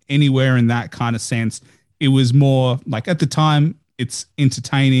in anywhere in that kind of sense. It was more like at the time it's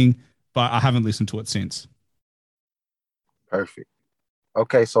entertaining, but I haven't listened to it since. Perfect.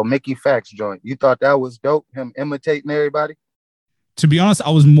 Okay, so Mickey Factz joint. You thought that was dope, him imitating everybody? To be honest, I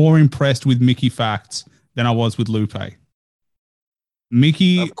was more impressed with Mickey Factz than I was with Lupe.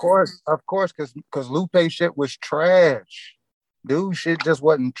 Mickey... Of course, because Lupe shit was trash. Dude shit just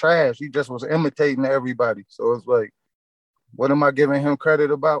wasn't trash. He just was imitating everybody. So it's like, what am I giving him credit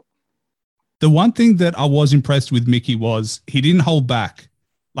about? The one thing that I was impressed with Mickey was he didn't hold back.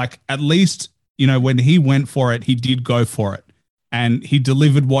 At least, you know, when he went for it, he did go for it. And he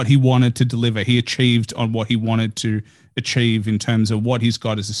delivered what he wanted to deliver. He achieved on what he wanted to achieve in terms of what he's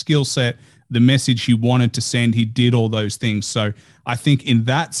got as a skill set, the message he wanted to send. He did all those things. So I think in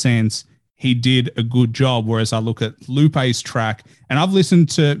that sense, he did a good job. Whereas I look at Lupe's track, and I've listened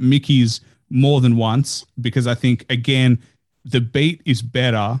to Mickey's more than once because I think, again, the beat is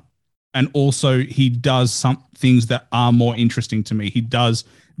better. And also he does some things that are more interesting to me. He does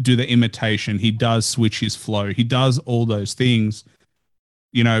do the imitation. He does switch his flow. He does all those things.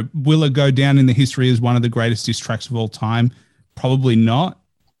 You know, will it go down in the history as one of the greatest diss tracks of all time? Probably not.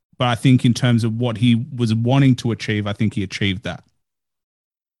 But I think in terms of what he was wanting to achieve, I think he achieved that.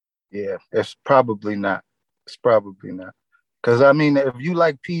 Yeah, it's probably not. It's probably not. Because, I mean, if you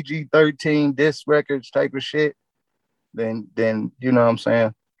like PG-13 diss records type of shit, then you know what I'm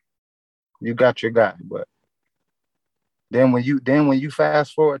saying? You got your guy. But then when you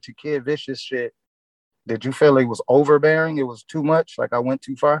fast forward to Kid Vicious shit, did you feel it was overbearing? It was too much? Like I went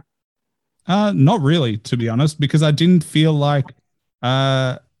too far? Not really, to be honest, because I didn't feel like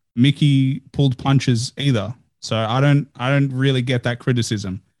Mickey pulled punches either. So I don't really get that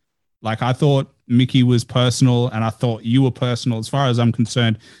criticism. Like I thought Mickey was personal and I thought you were personal. As far as I'm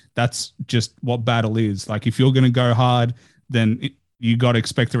concerned, that's just what battle is. Like if you're going to go hard, then you got to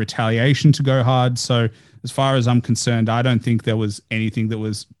expect the retaliation to go hard. So as far as I'm concerned, I don't think there was anything that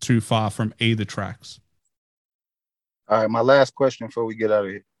was too far from either tracks. All right, my last question before we get out of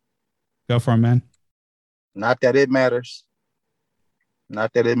here. Go for it, man. Not that it matters.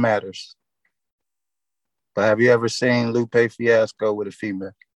 Not that it matters. But have you ever seen Lupe Fiasco with a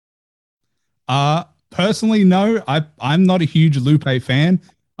female? Personally, no. I'm not a huge Lupe fan.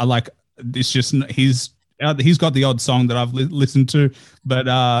 I like it's just he's got the odd song that I've listened to, but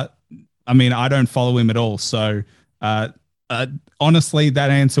I mean I don't follow him at all. So honestly, that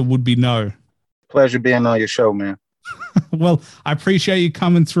answer would be no. Pleasure being on your show, man. Well, I appreciate you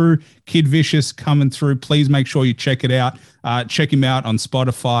coming through, Kid Vicious coming through. Please make sure you check it out. Check him out on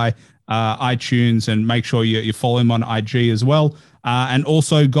Spotify, iTunes, and make sure you follow him on IG as well. And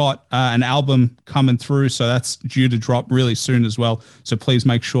also got an album coming through, so that's due to drop really soon as well. So please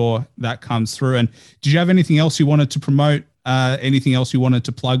make sure that comes through. And did you have anything else you wanted to promote? Anything else you wanted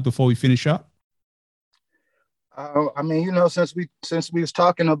to plug before we finish up? I mean, you know, since we was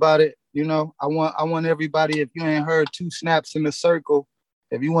talking about it, you know, I want everybody, if you ain't heard Two Snaps in the Circle,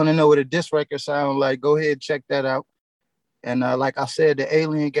 if you want to know what a diss record sound like, go ahead and check that out. And like I said, the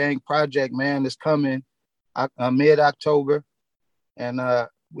Alien Gang project, man, is coming mid-October. And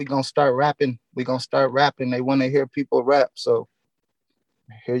we're going to start rapping. They want to hear people rap. So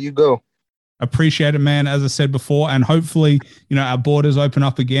here you go. Appreciate it, man. As I said before, and hopefully, you know, our borders open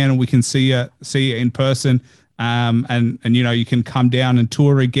up again and we can see you in person. And you know, you can come down and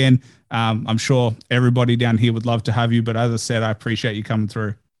tour again. I'm sure everybody down here would love to have you. But as I said, I appreciate you coming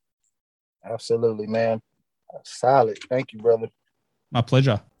through. Absolutely, man. Solid. Thank you, brother. My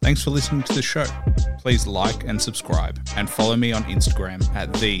pleasure. Thanks for listening to the show. Please like and subscribe and follow me on Instagram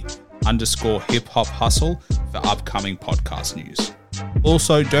at @the_hip hop hustle for upcoming podcast news.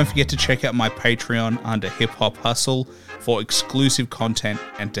 Also, don't forget to check out my Patreon under Hip Hop Hustle for exclusive content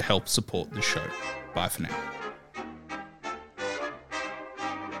and to help support the show. Bye for now.